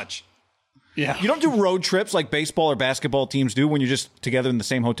that much. Yeah. You don't do road trips like baseball or basketball teams do when you're just together in the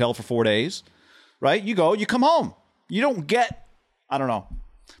same hotel for 4 days, right? You go, you come home. You don't get, I don't know.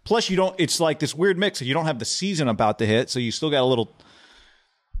 Plus, it's like this weird mix. You don't have the season about to hit, so you still got a little,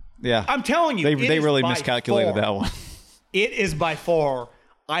 yeah. I'm telling you, they really miscalculated that one. It is by far,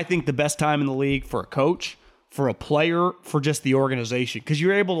 I think, the best time in the league for a coach, for a player, for just the organization. Because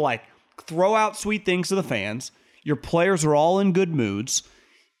you're able to, like, throw out sweet things to the fans. Your players are all in good moods.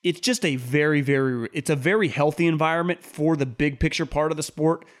 It's just a it's a very healthy environment for the big picture part of the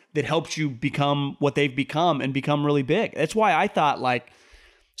sport that helps you become what they've become and become really big. That's why I thought, like,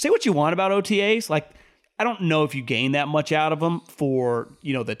 say what you want about OTAs. Like, I don't know if you gain that much out of them for,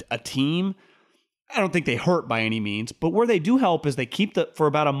 a team. I don't think they hurt by any means, but where they do help is they keep for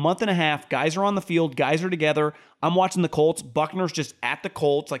about a month and a half, guys are on the field, guys are together. I'm watching the Colts. Buckner's just at the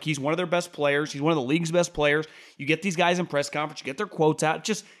Colts. Like, he's one of their best players. He's one of the league's best players. You get these guys in press conference, you get their quotes out. It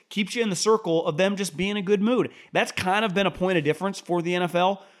just keeps you in the circle of them just being in a good mood. That's kind of been a point of difference for the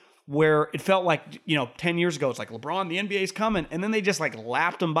NFL, where it felt like, 10 years ago, it's like, LeBron, the NBA's coming, and then they just like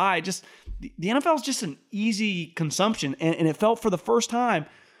lapped them by. Just the NFL is just an easy consumption, and it felt for the first time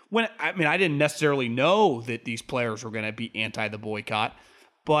when, I didn't necessarily know that these players were going to be anti the boycott,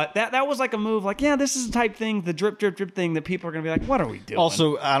 but that was like a move, like, yeah, this is the type thing, the drip thing that people are going to be like, what are we doing?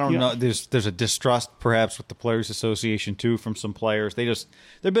 Also, I don't know, there's a distrust perhaps with the Players Association too from some players.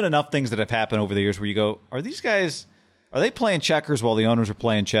 There've been enough things that have happened over the years where you go, are they playing checkers while the owners are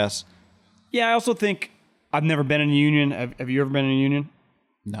playing chess? Yeah, I also think, I've never been in a union. Have you ever been in a union?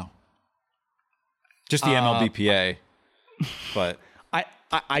 No. Just the MLBPA. But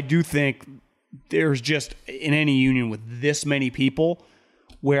I do think there's just, in any union with this many people,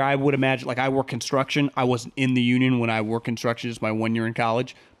 where I would imagine, like, I work construction. I wasn't in the union when I worked construction, just my 1 year in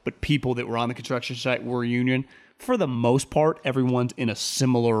college. But people that were on the construction site were a union. For the most part, everyone's in a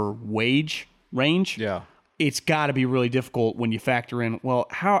similar wage range. yeah. It's got to be really difficult when you factor in, well,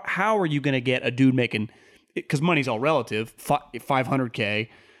 how are you going to get a dude making, because money's all relative, $500K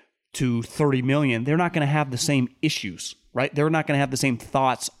to $30 million, they're not going to have the same issues, right? They're not going to have the same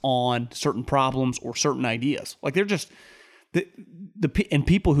thoughts on certain problems or certain ideas. Like, they're just, and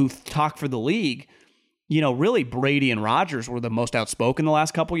people who talk for the league, really Brady and Rodgers were the most outspoken the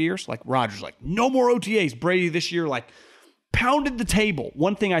last couple of years. Like, Rodgers, like, no more OTAs. Brady this year, like, pounded the table.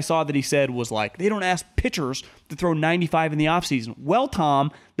 One thing I saw that he said was, like, they don't ask pitchers to throw 95 in the offseason. Well,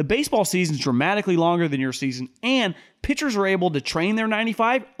 Tom, the baseball season is dramatically longer than your season, and pitchers are able to train their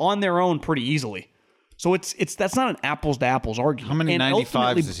 95 on their own pretty easily. So that's not an apples to apples argument. How many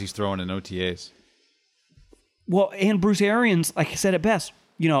 95s is he throwing in OTAs? Well, and Bruce Arians, like I said it best,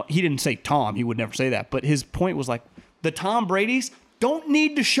 he didn't say Tom, he would never say that, but his point was like, the Tom Bradys don't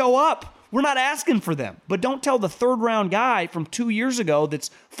need to show up. We're not asking for them. But don't tell the third-round guy from 2 years ago that's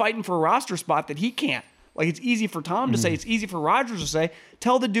fighting for a roster spot that he can't. Like, it's easy for Tom to say. It's easy for Rodgers to say.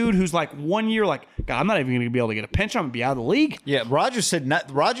 Tell the dude who's, like, 1 year, like, God, I'm not even going to be able to get a pension. I'm going to be out of the league. Yeah, Rodgers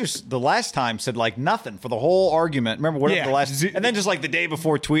the last time said, like, nothing for the whole argument. Remember, whatever the last... And then just, like, the day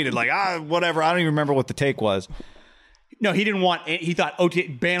before tweeted, like, whatever. I don't even remember what the take was. No, he didn't want... He thought OTA...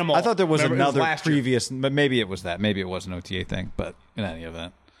 ban them all. I thought there was another previous... But maybe it was that. Maybe it was an OTA thing. But in any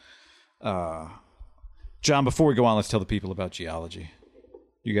event... John, before we go on, let's tell the people about geology.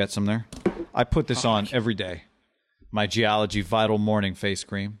 You got some there? I put this on every day. My Geology Vital Morning Face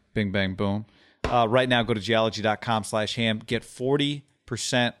Cream. Bing, bang, boom. Right now, go to geology.com/ham. Get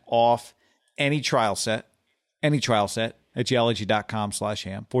 40% off any trial set. Any trial set at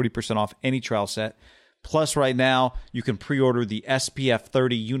geology.com/ham. 40% off any trial set. Plus, right now, you can pre-order the SPF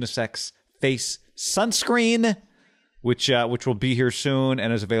 30 Unisex Face Sunscreen, which will be here soon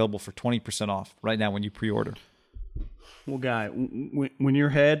and is available for 20% off right now when you pre-order. Well, Guy, when your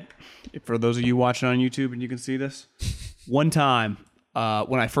head, for those of you watching on YouTube and you can see this, one time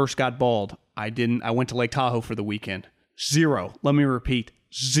when I first got bald, I went to Lake Tahoe for the weekend. 0, let me repeat,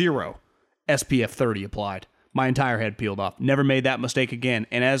 0 SPF 30 applied. My entire head peeled off. Never made that mistake again.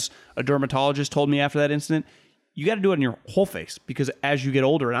 And as a dermatologist told me after that incident, you got to do it on your whole face because as you get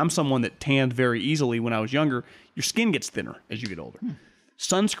older, and I'm someone that tanned very easily when I was younger, your skin gets thinner as you get older.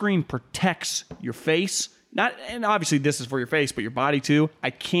 Sunscreen protects your face, and obviously this is for your face, but your body too.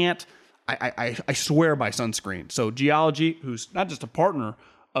 I swear by sunscreen. So Geology, who's not just a partner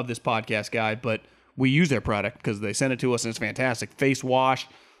of this podcast guy, but we use their product because they sent it to us and it's fantastic. Face wash.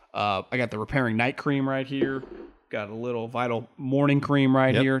 I got the repairing night cream right here. Got a little Vital morning cream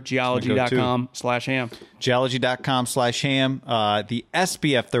right here. Geology.com/ham. Geology.com/ham. The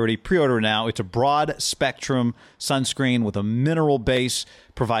SPF 30 pre-order now. It's a broad spectrum sunscreen with a mineral base.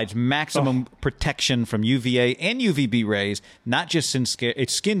 Provides maximum protection from UVA and UVB rays. Not just it's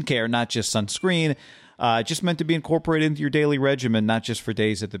skincare, not just sunscreen. Just meant to be incorporated into your daily regimen, not just for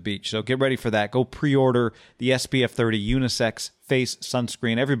days at the beach. So get ready for that. Go pre-order the SPF 30 unisex face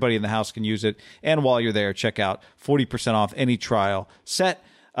sunscreen. Everybody in the house can use it. And while you're there, check out 40% off any trial set,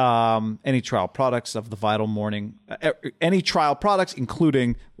 any trial products of the Vital Morning, any trial products,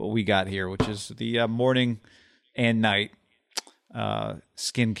 including what we got here, which is the morning and night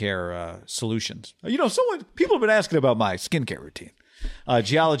skincare solutions. People have been asking about my skincare routine.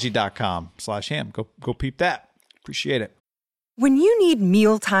 Geology.com/ham. Go peep that. Appreciate it. When you need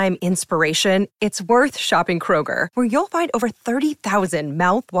mealtime inspiration, it's worth shopping Kroger, where you'll find over 30,000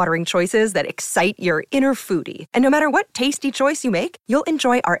 mouth-watering choices that excite your inner foodie. And no matter what tasty choice you make, you'll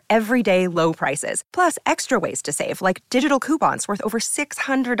enjoy our everyday low prices, plus extra ways to save, like digital coupons worth over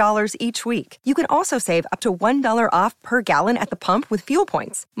 $600 each week. You can also save up to $1 off per gallon at the pump with fuel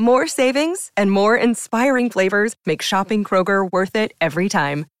points. More savings and more inspiring flavors make shopping Kroger worth it every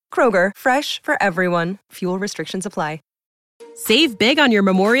time. Kroger, fresh for everyone. Fuel restrictions apply. Save big on your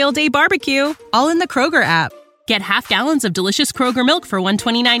Memorial Day barbecue, all in the Kroger app. Get half gallons of delicious Kroger milk for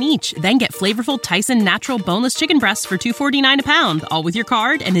 $1.29 each. Then get flavorful Tyson natural boneless chicken breasts for $2.49 a pound, all with your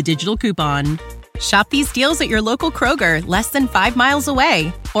card and a digital coupon. Shop these deals at your local Kroger, less than 5 miles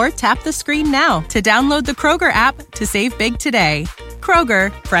away. Or tap the screen now to download the Kroger app to save big today.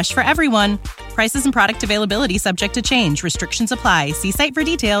 Kroger, fresh for everyone. Prices and product availability subject to change. Restrictions apply. See site for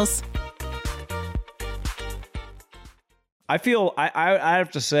details. I feel I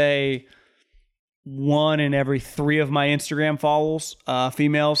have to say 1 in every 3 of my Instagram follows,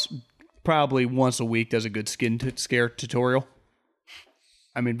 females, probably once a week does a good skin scare tutorial.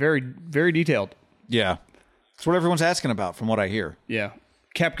 I mean, very, very detailed. Yeah. That's what everyone's asking about from what I hear. Yeah.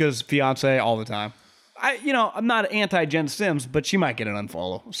 Kepka's fiance all the time. I'm not anti-Jen Sims, but she might get an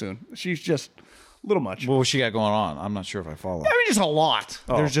unfollow soon. She's just a little much. What she got going on? I'm not sure if I follow. I mean, just a lot.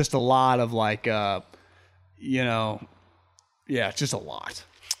 Oh. There's just a lot of yeah, it's just a lot.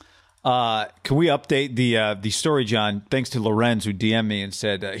 Can we update the story, John? Thanks to Lorenz, who DM'd me and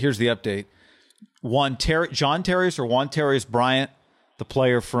said, here's the update. Juan Terrius Bryant, the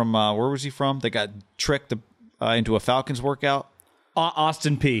player from, where was he from? They got tricked into a Falcons workout.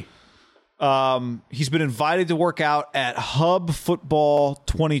 Austin P. He's been invited to work out at Hub Football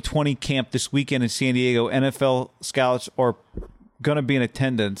 2020 camp this weekend in San Diego. NFL scouts are going to be in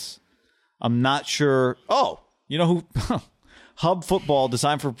attendance. I'm not sure. Oh, you know who... Hub Football,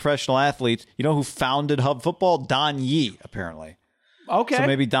 designed for professional athletes. You know who founded Hub Football? Don Yee, apparently. Okay. So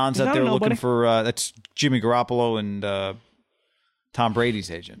maybe Don's out there looking for... that's Jimmy Garoppolo and Tom Brady's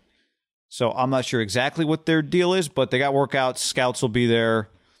agent. So I'm not sure exactly what their deal is, but they got workouts. Scouts will be there.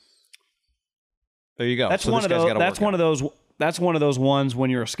 There you go. That's one of those ones when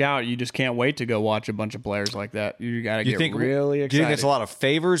you're a scout, you just can't wait to go watch a bunch of players like that. You got to get really excited. Do you think it's a lot of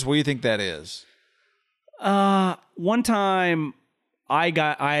favors? What do you think that is? One time I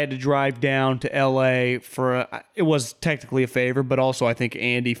had to drive down to LA it was technically a favor, but also I think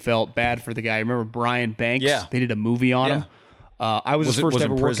Andy felt bad for the guy. Remember Brian Banks? Yeah. They did a movie on him. I was his first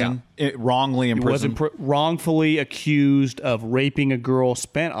ever workout. Wrongly in prison. Was wrongfully accused of raping a girl.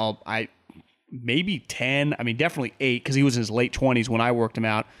 Spent maybe 10, definitely 8, because he was in his late 20s when I worked him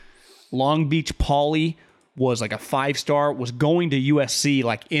out. Long Beach Pauly was like a 5-star, was going to USC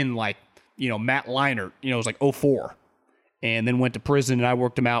Matt Leinart, it was like 04, and then went to prison, and I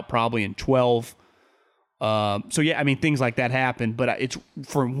worked him out probably in 12. Things like that happen, but it's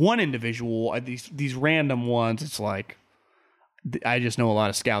for one individual, these random ones, it's like, I just know a lot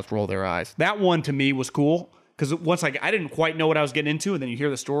of scouts roll their eyes. That one to me was cool, because once I didn't quite know what I was getting into, and then you hear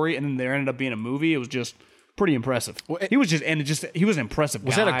the story, and then there ended up being a movie. It was just pretty impressive. He was an impressive guy.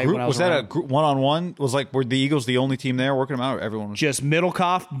 Was that a group? Was that a group one-on-one? Were the Eagles the only team there working them out, or everyone was just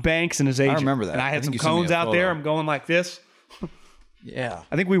Middlecoff, Banks, and his agent? I remember that. And I had some cones out there. I'm going like this. Yeah.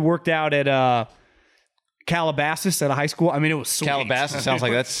 I think we worked out at Calabasas at a high school. It was sweet. Calabasas sounds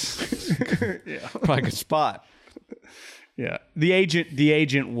like that's probably a good spot. Yeah. The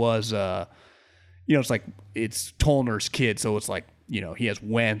agent was it's Tolner's kid, so it's like, he has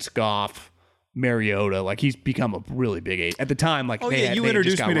Wentz, Goff, Mariota. Like, he's become a really big eight. At the time, like, you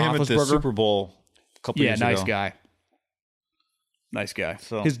introduced me to him at the Super Bowl a couple years ago. Yeah, nice guy.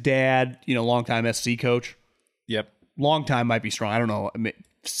 So. His dad, longtime SC coach. Yep. Long time might be strong. I don't know,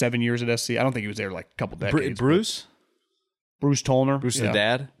 7 years at SC. I don't think he was there like a couple decades. Bruce Tolner. Bruce is the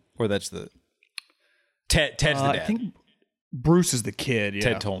dad? Or that's the... Ted's the dad. I think Bruce is the kid, yeah.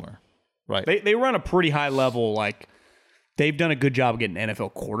 Ted Tolner. Right. They run a pretty high level, like, they've done a good job of getting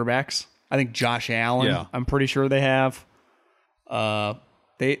NFL quarterbacks. I think Josh Allen, I'm pretty sure they have.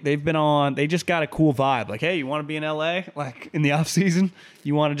 They've been on, they just got a cool vibe. Like, hey, you want to be in LA? Like, in the offseason?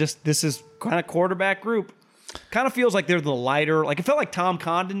 You want to just, this is kind of quarterback group. Kind of feels like they're the lighter, like, it felt like Tom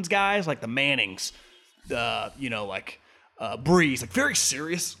Condon's guys, like the Mannings, Breeze, like, very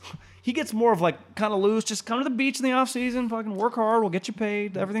serious. He gets more of like kind of loose. Just come to the beach in the off season. Fucking work hard. We'll get you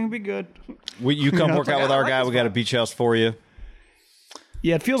paid. Everything will be good. You come work out with our guy. We got a beach house for you.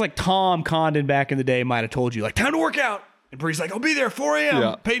 Yeah, it feels like Tom Condon back in the day might have told you like, time to work out. And Bree's like, I'll be there 4 a.m.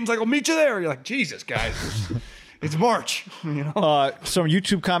 Yeah. Peyton's like, I'll meet you there. You're like, Jesus, guys, it's March. Some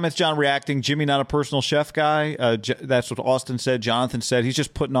YouTube comments. John reacting. Jimmy not a personal chef guy. That's what Austin said. Jonathan said he's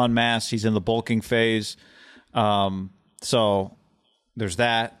just putting on mass. He's in the bulking phase. So there's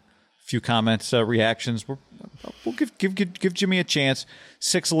that. Few comments, reactions. We'll give Jimmy a chance.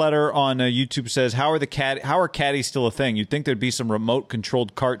 6-letter on YouTube says, how are caddies still a thing? You'd think there'd be some remote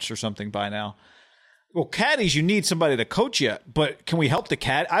controlled carts or something by now. Well, caddies, you need somebody to coach you, but can we help the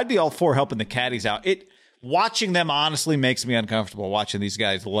cad? I'd be all for helping the caddies out. Watching them honestly makes me uncomfortable, watching these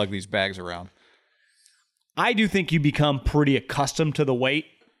guys lug these bags around. I do think you become pretty accustomed to the weight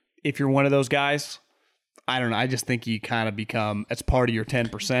if you're one of those guys. I don't know. I just think you kind of become, it's part of your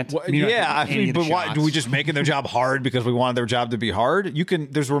 10%. Well, but why do we just making their job hard because we wanted their job to be hard?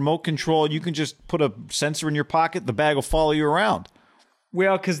 There's remote control. You can just put a sensor in your pocket. The bag will follow you around.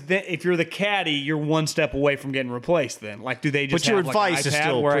 Well, because if you're the caddy, you're one step away from getting replaced then. Like, do they just have your advice is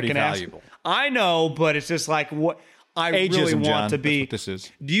still pretty valuable. I know, but it's just like what I Ageism, really want John. to be. That's what this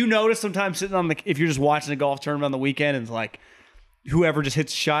is. Do you notice sometimes sitting on if you're just watching a golf tournament on the weekend and it's like, whoever just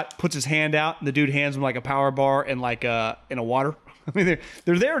hits a shot puts his hand out and the dude hands him like a power bar and like in a water. I mean,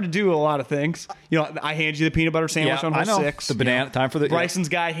 they're there to do a lot of things. I hand you the peanut butter sandwich on hole 6. The banana time for the Bryson's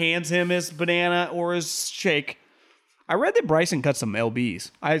guy hands him his banana or his shake. I read that Bryson cut some LBs.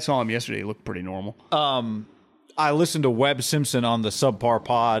 I saw him yesterday. He looked pretty normal. I listened to Webb Simpson on the Subpar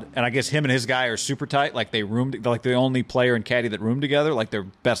Pod, and I guess him and his guy are super tight. Like they're like the only player and caddy that room together. Like they're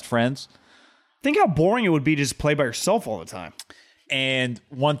best friends. Think how boring it would be to just play by yourself all the time. And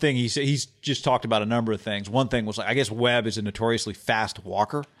one thing he said, he's just talked about a number of things. One thing was like, I guess Webb is a notoriously fast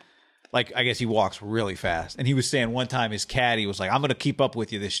walker. Like, I guess he walks really fast. And he was saying one time his caddy was like, I'm going to keep up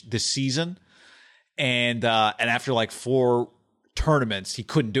with you this season. And after like 4 tournaments, he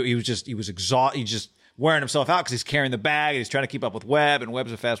couldn't do it. He was exhausted. He just wearing himself out because he's carrying the bag and he's trying to keep up with Webb, and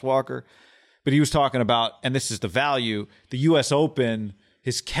Webb's a fast walker. But he was talking about, and this is the value, the U.S. Open.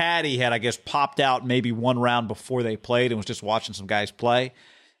 His caddy had, I guess, popped out maybe one round before they played and was just watching some guys play.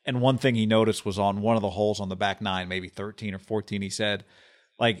 And one thing he noticed was on one of the holes on the back 9, maybe 13 or 14, he said,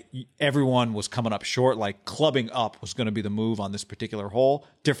 like, everyone was coming up short. Like, clubbing up was going to be the move on this particular hole,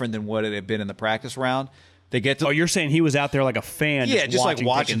 different than what it had been in the practice round. They get to. Oh, you're saying he was out there like a fan, just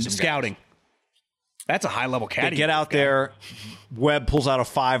watching some scouting. Guys. That's a high-level caddy. They get out there. Webb pulls out a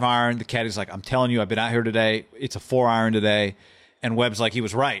 5-iron. The caddy's like, I'm telling you, I've been out here today. It's a 4-iron today. And Webb's like, he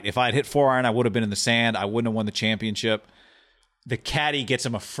was right. If I had hit 4-iron, I would have been in the sand. I wouldn't have won the championship. The caddy gets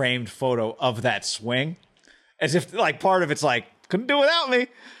him a framed photo of that swing, as if like part of it's like, couldn't do without me.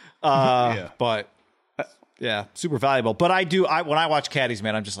 But yeah, super valuable. But when I watch caddies,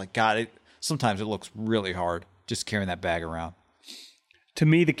 man, I'm just like, God, sometimes it looks really hard just carrying that bag around. To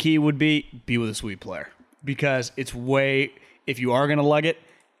me, the key would be with a sweet player, because it's if you are going to lug it,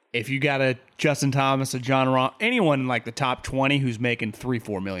 if you got a Justin Thomas, a John Rahm, anyone in like the top 20 who's making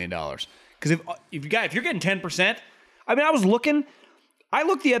 $3-4 million. Because if you're getting 10%, I mean, I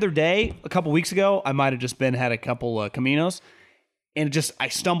looked the other day, a couple weeks ago, I might have just had a couple Caminos, and I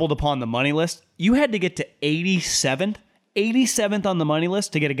stumbled upon the money list. You had to get to 87th on the money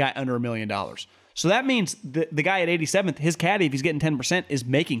list to get a guy under $1 million. So that means the guy at 87th, his caddy, if he's getting 10%, is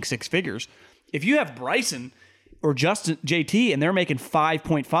making 6 figures. If you have Bryson or Justin JT and they're making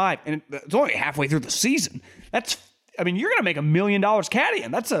 5.5, and it's only halfway through the season, you're going to make $1 million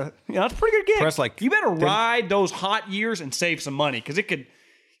caddying. That's a pretty good gig. You better ride those hot years and save some money, because it could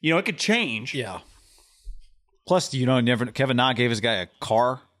change. Yeah. Plus, Kevin Na gave his guy a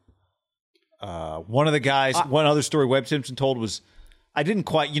car. One other story Webb Simpson told was I didn't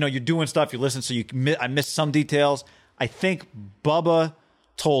quite, you're doing stuff, you listen, so I missed some details. I think Bubba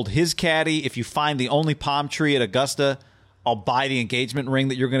told his caddy, if you find the only palm tree at Augusta, I'll buy the engagement ring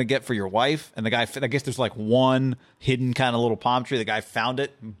that you're going to get for your wife. And the guy, I guess there's like one hidden kind of little palm tree. The guy found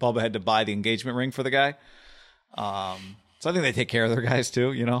it. And Bubba had to buy the engagement ring for the guy. So I think they take care of their guys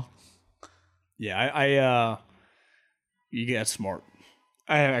too, Yeah, you get smart.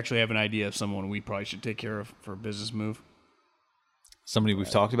 I actually have an idea of someone we probably should take care of for a business move. Somebody we've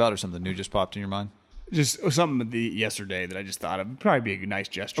talked about or something new just popped in your mind? Just something yesterday that I just thought would probably be a nice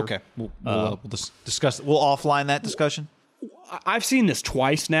gesture. Okay. We'll discuss it. We'll offline that discussion. I've seen this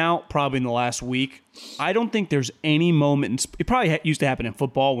twice now, probably in the last week. I don't think there's any moment. It probably used to happen in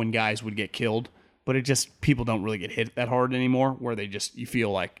football when guys would get killed, but it just, people don't really get hit that hard anymore, where you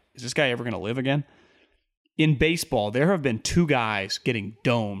feel like, is this guy ever going to live again? In baseball, there have been 2 guys getting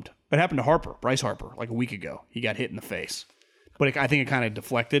domed. It happened to Bryce Harper, like a week ago. He got hit in the face. But I think it kind of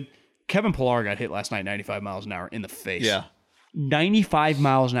deflected. Kevin Pillar got hit last night 95 miles an hour in the face. Yeah. 95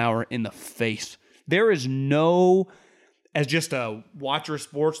 miles an hour in the face. There is no, as just a watcher of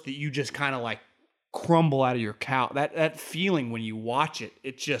sports, that you just kind of like crumble out of your couch. That feeling when you watch it,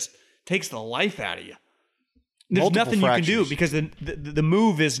 it just takes the life out of you. There's Multiple nothing fractures. you can do because the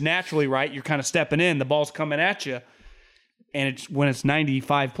move is naturally right. You're kind of stepping in, the ball's coming at you, and when it's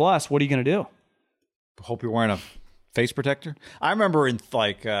 95 plus, what are you going to do? Hope you're wearing a face protector. I remember in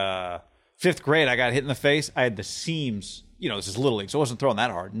like 5th grade, I got hit in the face. I had the seams. This is Little League, so I wasn't throwing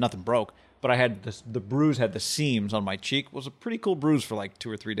that hard. Nothing broke. But I had the bruise had the seams on my cheek. It was a pretty cool bruise for like 2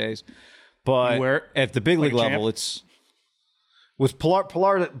 or 3 days. But at the big league level, was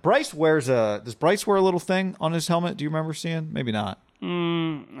Pilar. Bryce wears does Bryce wear a little thing on his helmet? Do you remember seeing? Maybe not. I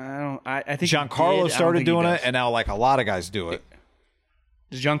don't. I think Giancarlo started doing it, and now like a lot of guys do it.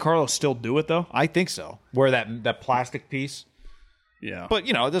 Does Giancarlo still do it though? I think so. Wear that plastic piece. Yeah. But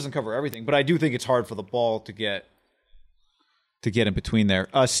it doesn't cover everything. But I do think it's hard for the ball to get in between there.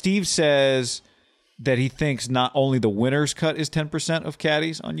 Steve says that he thinks not only the winner's cut is 10% of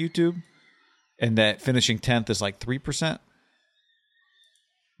caddies on YouTube, and that finishing 10th is like 3%.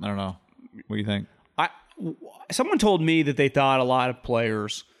 I don't know. What do you think? Someone told me that they thought a lot of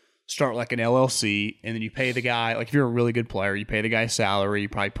players start like an LLC, and then you pay the guy, like if you're a really good player, you pay the guy salary, you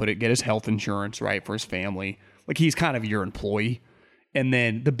probably get his health insurance, right, for his family. Like he's kind of your employee. And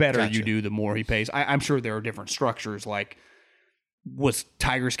then the better you do, the more he pays. I'm sure there are different structures. Like, was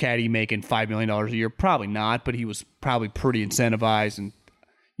Tiger's caddy making $5 million a year? Probably not, but he was probably pretty incentivized. And,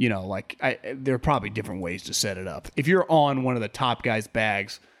 there are probably different ways to set it up. If you're on one of the top guys'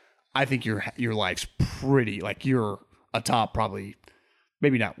 bags, I think your life's pretty, like you're a top probably,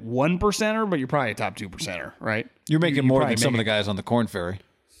 maybe not 1%er, but you're probably a top 2%er, right? You're making more than some of the guys on the Corn Ferry.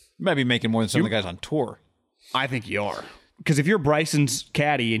 You might be making more than some of the guys on tour. I think you are. Because if you're Bryson's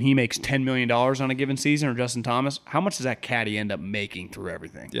caddy and he makes $10 million on a given season, or Justin Thomas, how much does that caddy end up making through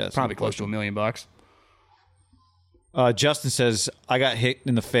everything? Yeah, probably close to $1 million. Justin says, I got hit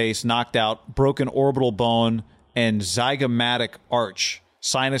in the face, knocked out, broken orbital bone, and zygomatic arch.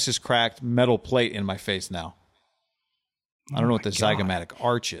 Sinus is cracked, metal plate in my face now. I don't know what the zygomatic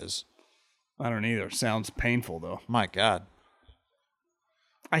arch is. I don't either. Sounds painful, though. My God.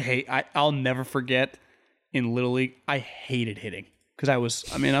 I'll never forget in Little League, I hated hitting. Because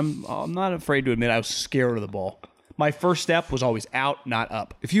I'm not afraid to admit I was scared of the ball. My first step was always out, not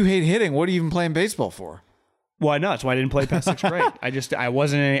up. If you hate hitting, what are you even playing baseball for? Why not? That's why I didn't play past 6th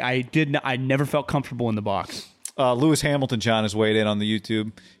grade. I never felt comfortable in the box. Lewis Hamilton, John, has weighed in on the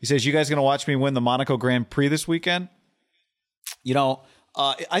YouTube. He says, you guys going to watch me win the Monaco Grand Prix this weekend?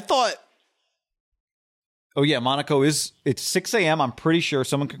 I thought, Monaco it's 6 a.m. I'm pretty sure.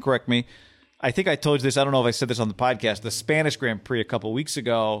 Someone can correct me. I think I told you this. I don't know if I said this on the podcast. The Spanish Grand Prix a couple weeks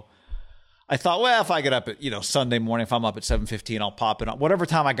ago, I thought, well, if I get up at, Sunday morning, if I'm up at 7:15, I'll pop it on. Whatever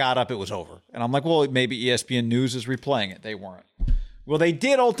time I got up, it was over. And I'm like, well, maybe ESPN News is replaying it. They weren't. Well, they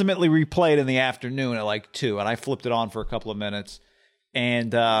did ultimately replay it in the afternoon at like 2, and I flipped it on for a couple of minutes.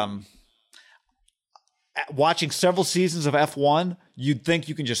 And watching several seasons of F1, you'd think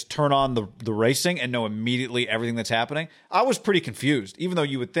you can just turn on the racing and know immediately everything that's happening. I was pretty confused, even though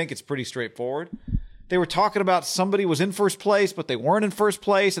you would think it's pretty straightforward. They were talking about somebody was in first place, but they weren't in first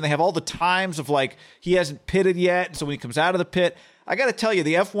place, and they have all the times of like, he hasn't pitted yet, so when he comes out of the pit, I got to tell you,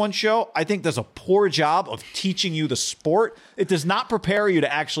 the F1 show, I think, does a poor job of teaching you the sport. It does not prepare you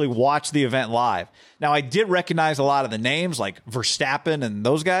to actually watch the event live. Now, I did recognize a lot of the names, like Verstappen and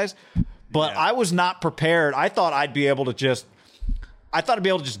those guys, but I was not prepared. I thought I'd be able to just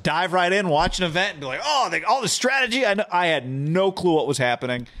dive right in, watch an event, and be like, all the strategy. I had no clue what was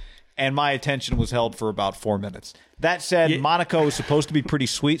happening. and my attention was held for about 4 minutes. That said, Monaco is supposed to be pretty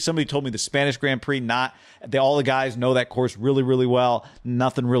sweet. Somebody told me the Spanish Grand Prix, all the guys know that course really, really well.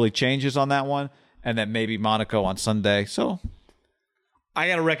 Nothing really changes on that one. And then maybe Monaco on Sunday. So I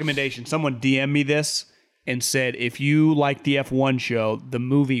got a recommendation. Someone DM'd me this and said, if you like the F1 show, the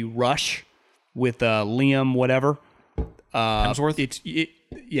movie Rush with Liam whatever. Hemsworth?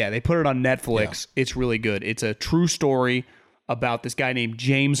 They put it on Netflix. Yeah. It's really good. It's a true story about this guy named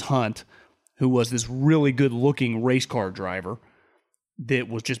James Hunt, who was this really good-looking race car driver that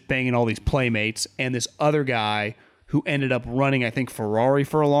was just banging all these playmates, and this other guy who ended up running, I think, Ferrari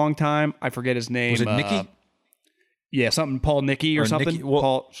for a long time. I forget his name. Was it Nicky? Yeah, something Paul Nicky or something. Nicky,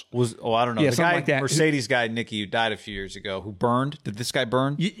 well, I don't know. Yeah, the something guy, like that. Mercedes guy Nicky, who died a few years ago, who burned. Did this guy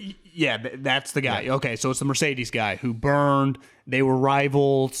burn? Yeah, that's the guy. Yeah. Okay, so it's the Mercedes guy who burned. They were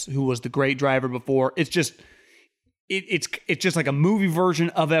rivals. Who was the great driver before? It's just, it's just like a movie version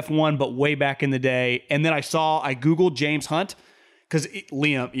of F1, but way back in the day. And then I Googled James Hunt because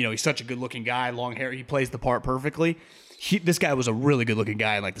Liam, he's such a good looking guy, long hair. He plays the part perfectly. This guy was a really good looking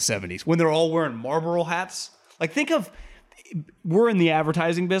guy in like the 70s when they're all wearing Marlboro hats. Like, think of, we're in the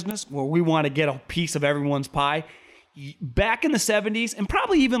advertising business where we want to get a piece of everyone's pie. Back in the 70s, and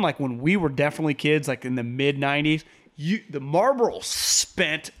probably even like when we were definitely kids, like in the mid 90s, the Marlboro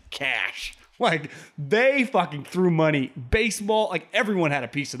spent cash. Like, they fucking threw money. Baseball, like everyone had a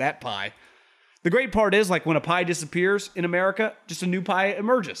piece of that pie. The great part is, like, when a pie disappears in America, just a new pie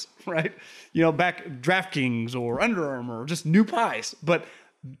emerges, right? Back DraftKings or Under Armour, just new pies. But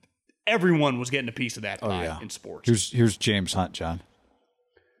everyone was getting a piece of that pie in sports. Here's James Hunt, John.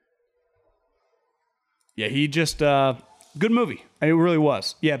 Yeah, he just good movie. It really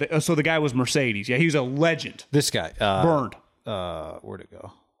was. Yeah, so the guy was Mercedes. Yeah, he was a legend. This guy burned. Where'd it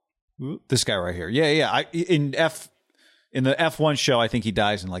go? This guy right here. Yeah. In the F1 show, I think he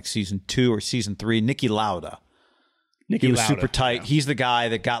dies in like season 2 or season 3. Niki Lauda. He was super tight. Yeah. He's the guy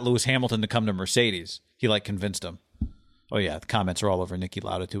that got Lewis Hamilton to come to Mercedes. He convinced him. Oh yeah, the comments are all over Niki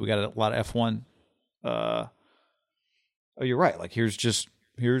Lauda too. We got a lot of F1. Oh, you're right. Like he just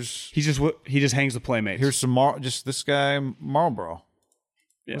hangs the playmates. Here's some just this guy Marlboro.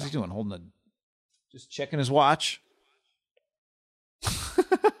 Yeah. What's he doing? Just checking his watch.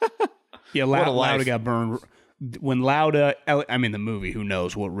 Yeah, Lauda got burned. When Lauda, the movie, who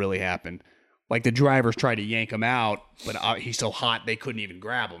knows what really happened? Like the drivers tried to yank him out, but he's so hot they couldn't even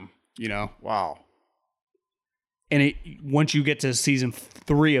grab him. Wow. And once you get to season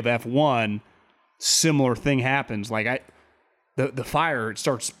 3 of F1, similar thing happens. Like the fire, it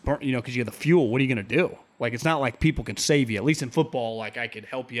starts, because you get the fuel. What are you going to do? Like, it's not like people can save you. At least in football, like I could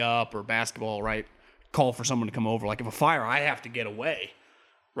help you up, or basketball, right? Call for someone to come over. Like if a fire, I have to get away,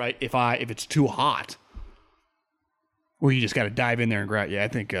 right? If it's too hot, or you just got to dive in there and grab. Yeah, I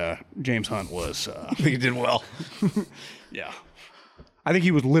think James Hunt was. I think he did well. Yeah. I think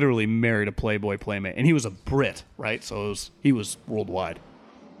he was literally married a Playboy playmate, and he was a Brit, right? So he was worldwide.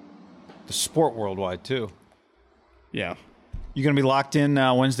 The sport worldwide, too. Yeah. You going to be locked in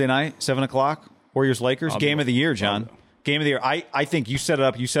Wednesday night, 7 o'clock? Warriors-Lakers? Game of the year, John. Game of the year. I think you set it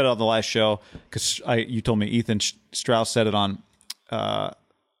up. You set it on the last show because you told me Ethan Strauss said it on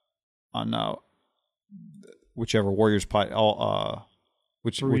whichever Warriors pod,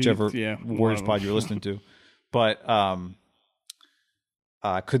 whichever Warriors pod you're listening to. But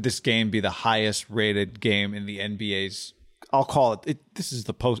could this game be the highest rated game in the NBA's? I'll call it. This is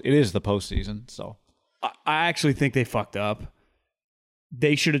the post. It is the postseason. So I actually think they fucked up.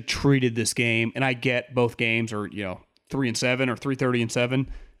 They should have treated this game, and I get both games are 3-7 or 3:30-7.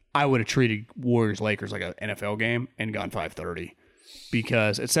 I would have treated Warriors Lakers like an NFL game and gone 5:30,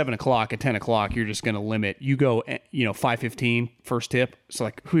 because at 7 o'clock, at 10 o'clock, you're just going to limit. You go 5:15 first tip. So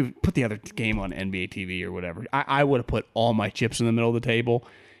like, who put the other game on NBA TV or whatever? I would have put all my chips in the middle of the table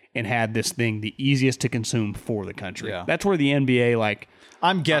and had this thing the easiest to consume for the country. Yeah. That's where the NBA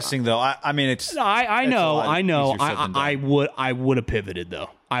I'm guessing though. I mean, it's. I know. I would have pivoted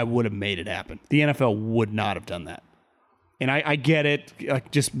though. I would have made it happen. The NFL would not have done that. And I get it. Like,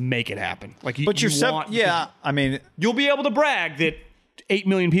 just make it happen. Like, I mean, you'll be able to brag that 8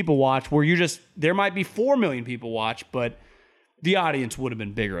 million people watch. Where there might be 4 million people watch, but the audience would have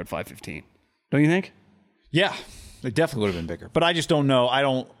been bigger at 5:15. Don't you think? Yeah, they definitely would have been bigger. But I just don't know. I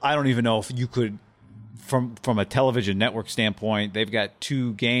don't even know if you could. From a television network standpoint, they've got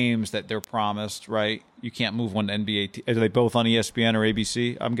 2 games that they're promised, right? You can't move one to NBA. Are they both on ESPN or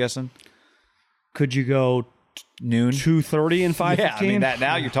ABC, I'm guessing? Could you go noon? 2:30 and 5:15? Yeah, I mean,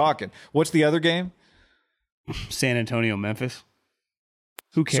 now you're talking. What's the other game? San Antonio, Memphis.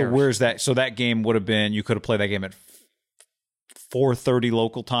 Who cares? So where's that? So that game would have been, you could have played that game at 4:30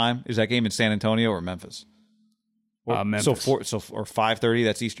 local time. Is that game in San Antonio or Memphis? Memphis. Or 5:30.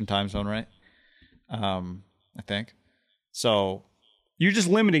 That's Eastern time zone, right? I think. So You're just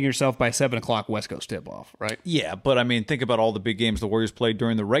limiting yourself by 7 o'clock West Coast tip-off, right? yeah, but I mean, think about all the big games the Warriors played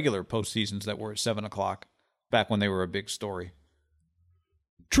during the regular postseasons that were at 7 o'clock back when they were a big story.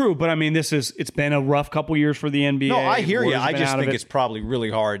 True, but I mean, it's been a rough couple years for the NBA. No, I hear you. Warriors I have been just out of think it. it's probably really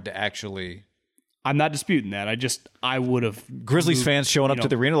hard to actually. I'm not disputing that. I would have. Grizzlies fans showing up to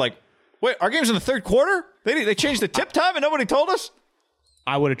the arena like, wait, our game's in the third quarter? They changed the tip time and nobody told us?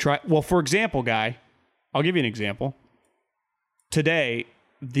 I would have tried. Well, for example, Guy, I'll give you an example. Today,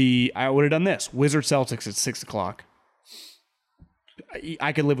 I would have done this. Wizards Celtics at 6 o'clock.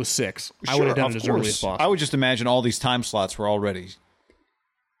 I could live with 6. I would have done it as early as possible. I would just imagine all these time slots were already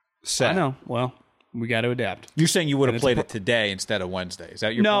set. I know. Well, we got to adapt. You're saying you would have played it today instead of Wednesday. Is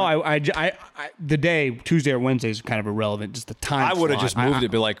that your point? No, I the day, Tuesday or Wednesday is kind of irrelevant. Just the time I would have slot. just moved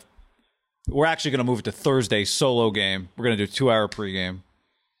it, be like, we're actually going to move it to Thursday solo game. We're going to do a 2-hour pregame.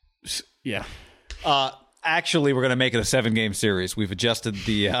 Yeah. Actually, we're going to make it a 7-game series. We've adjusted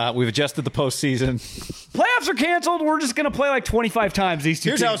the postseason. Playoffs are canceled. We're just going to play like 25 times these two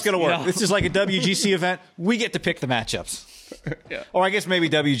Here's teams. how it's going to work. You know? This is like a WGC event. We get to pick the matchups. Yeah. Or I guess maybe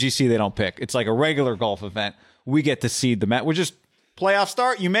WGC they don't pick. It's like a regular golf event. We get to seed the match. We're just playoff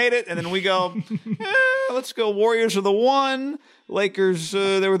start. You made it, and then we go. Let's go. Warriors are the 1. Lakers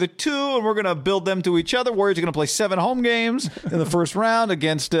they were the 2, and we're going to build them to each other. Warriors are going to play 7 home games in the first round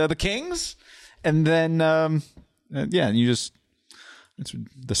against the Kings, and then it's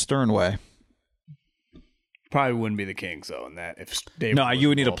the Stern way. Probably wouldn't be the Kings though. In that, if Dave No, was you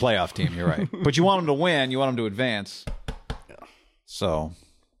would need a involved. playoff team. You're right, but you want them to win. You want them to advance. So,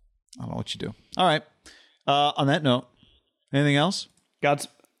 I don't know what you do. All right. On that note, anything else?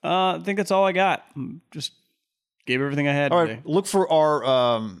 I think that's all I got. Just gave everything I had All today. right. Look for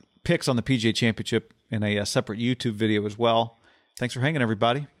our picks on the PGA Championship in a separate YouTube video as well. Thanks for hanging,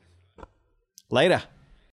 everybody. Later.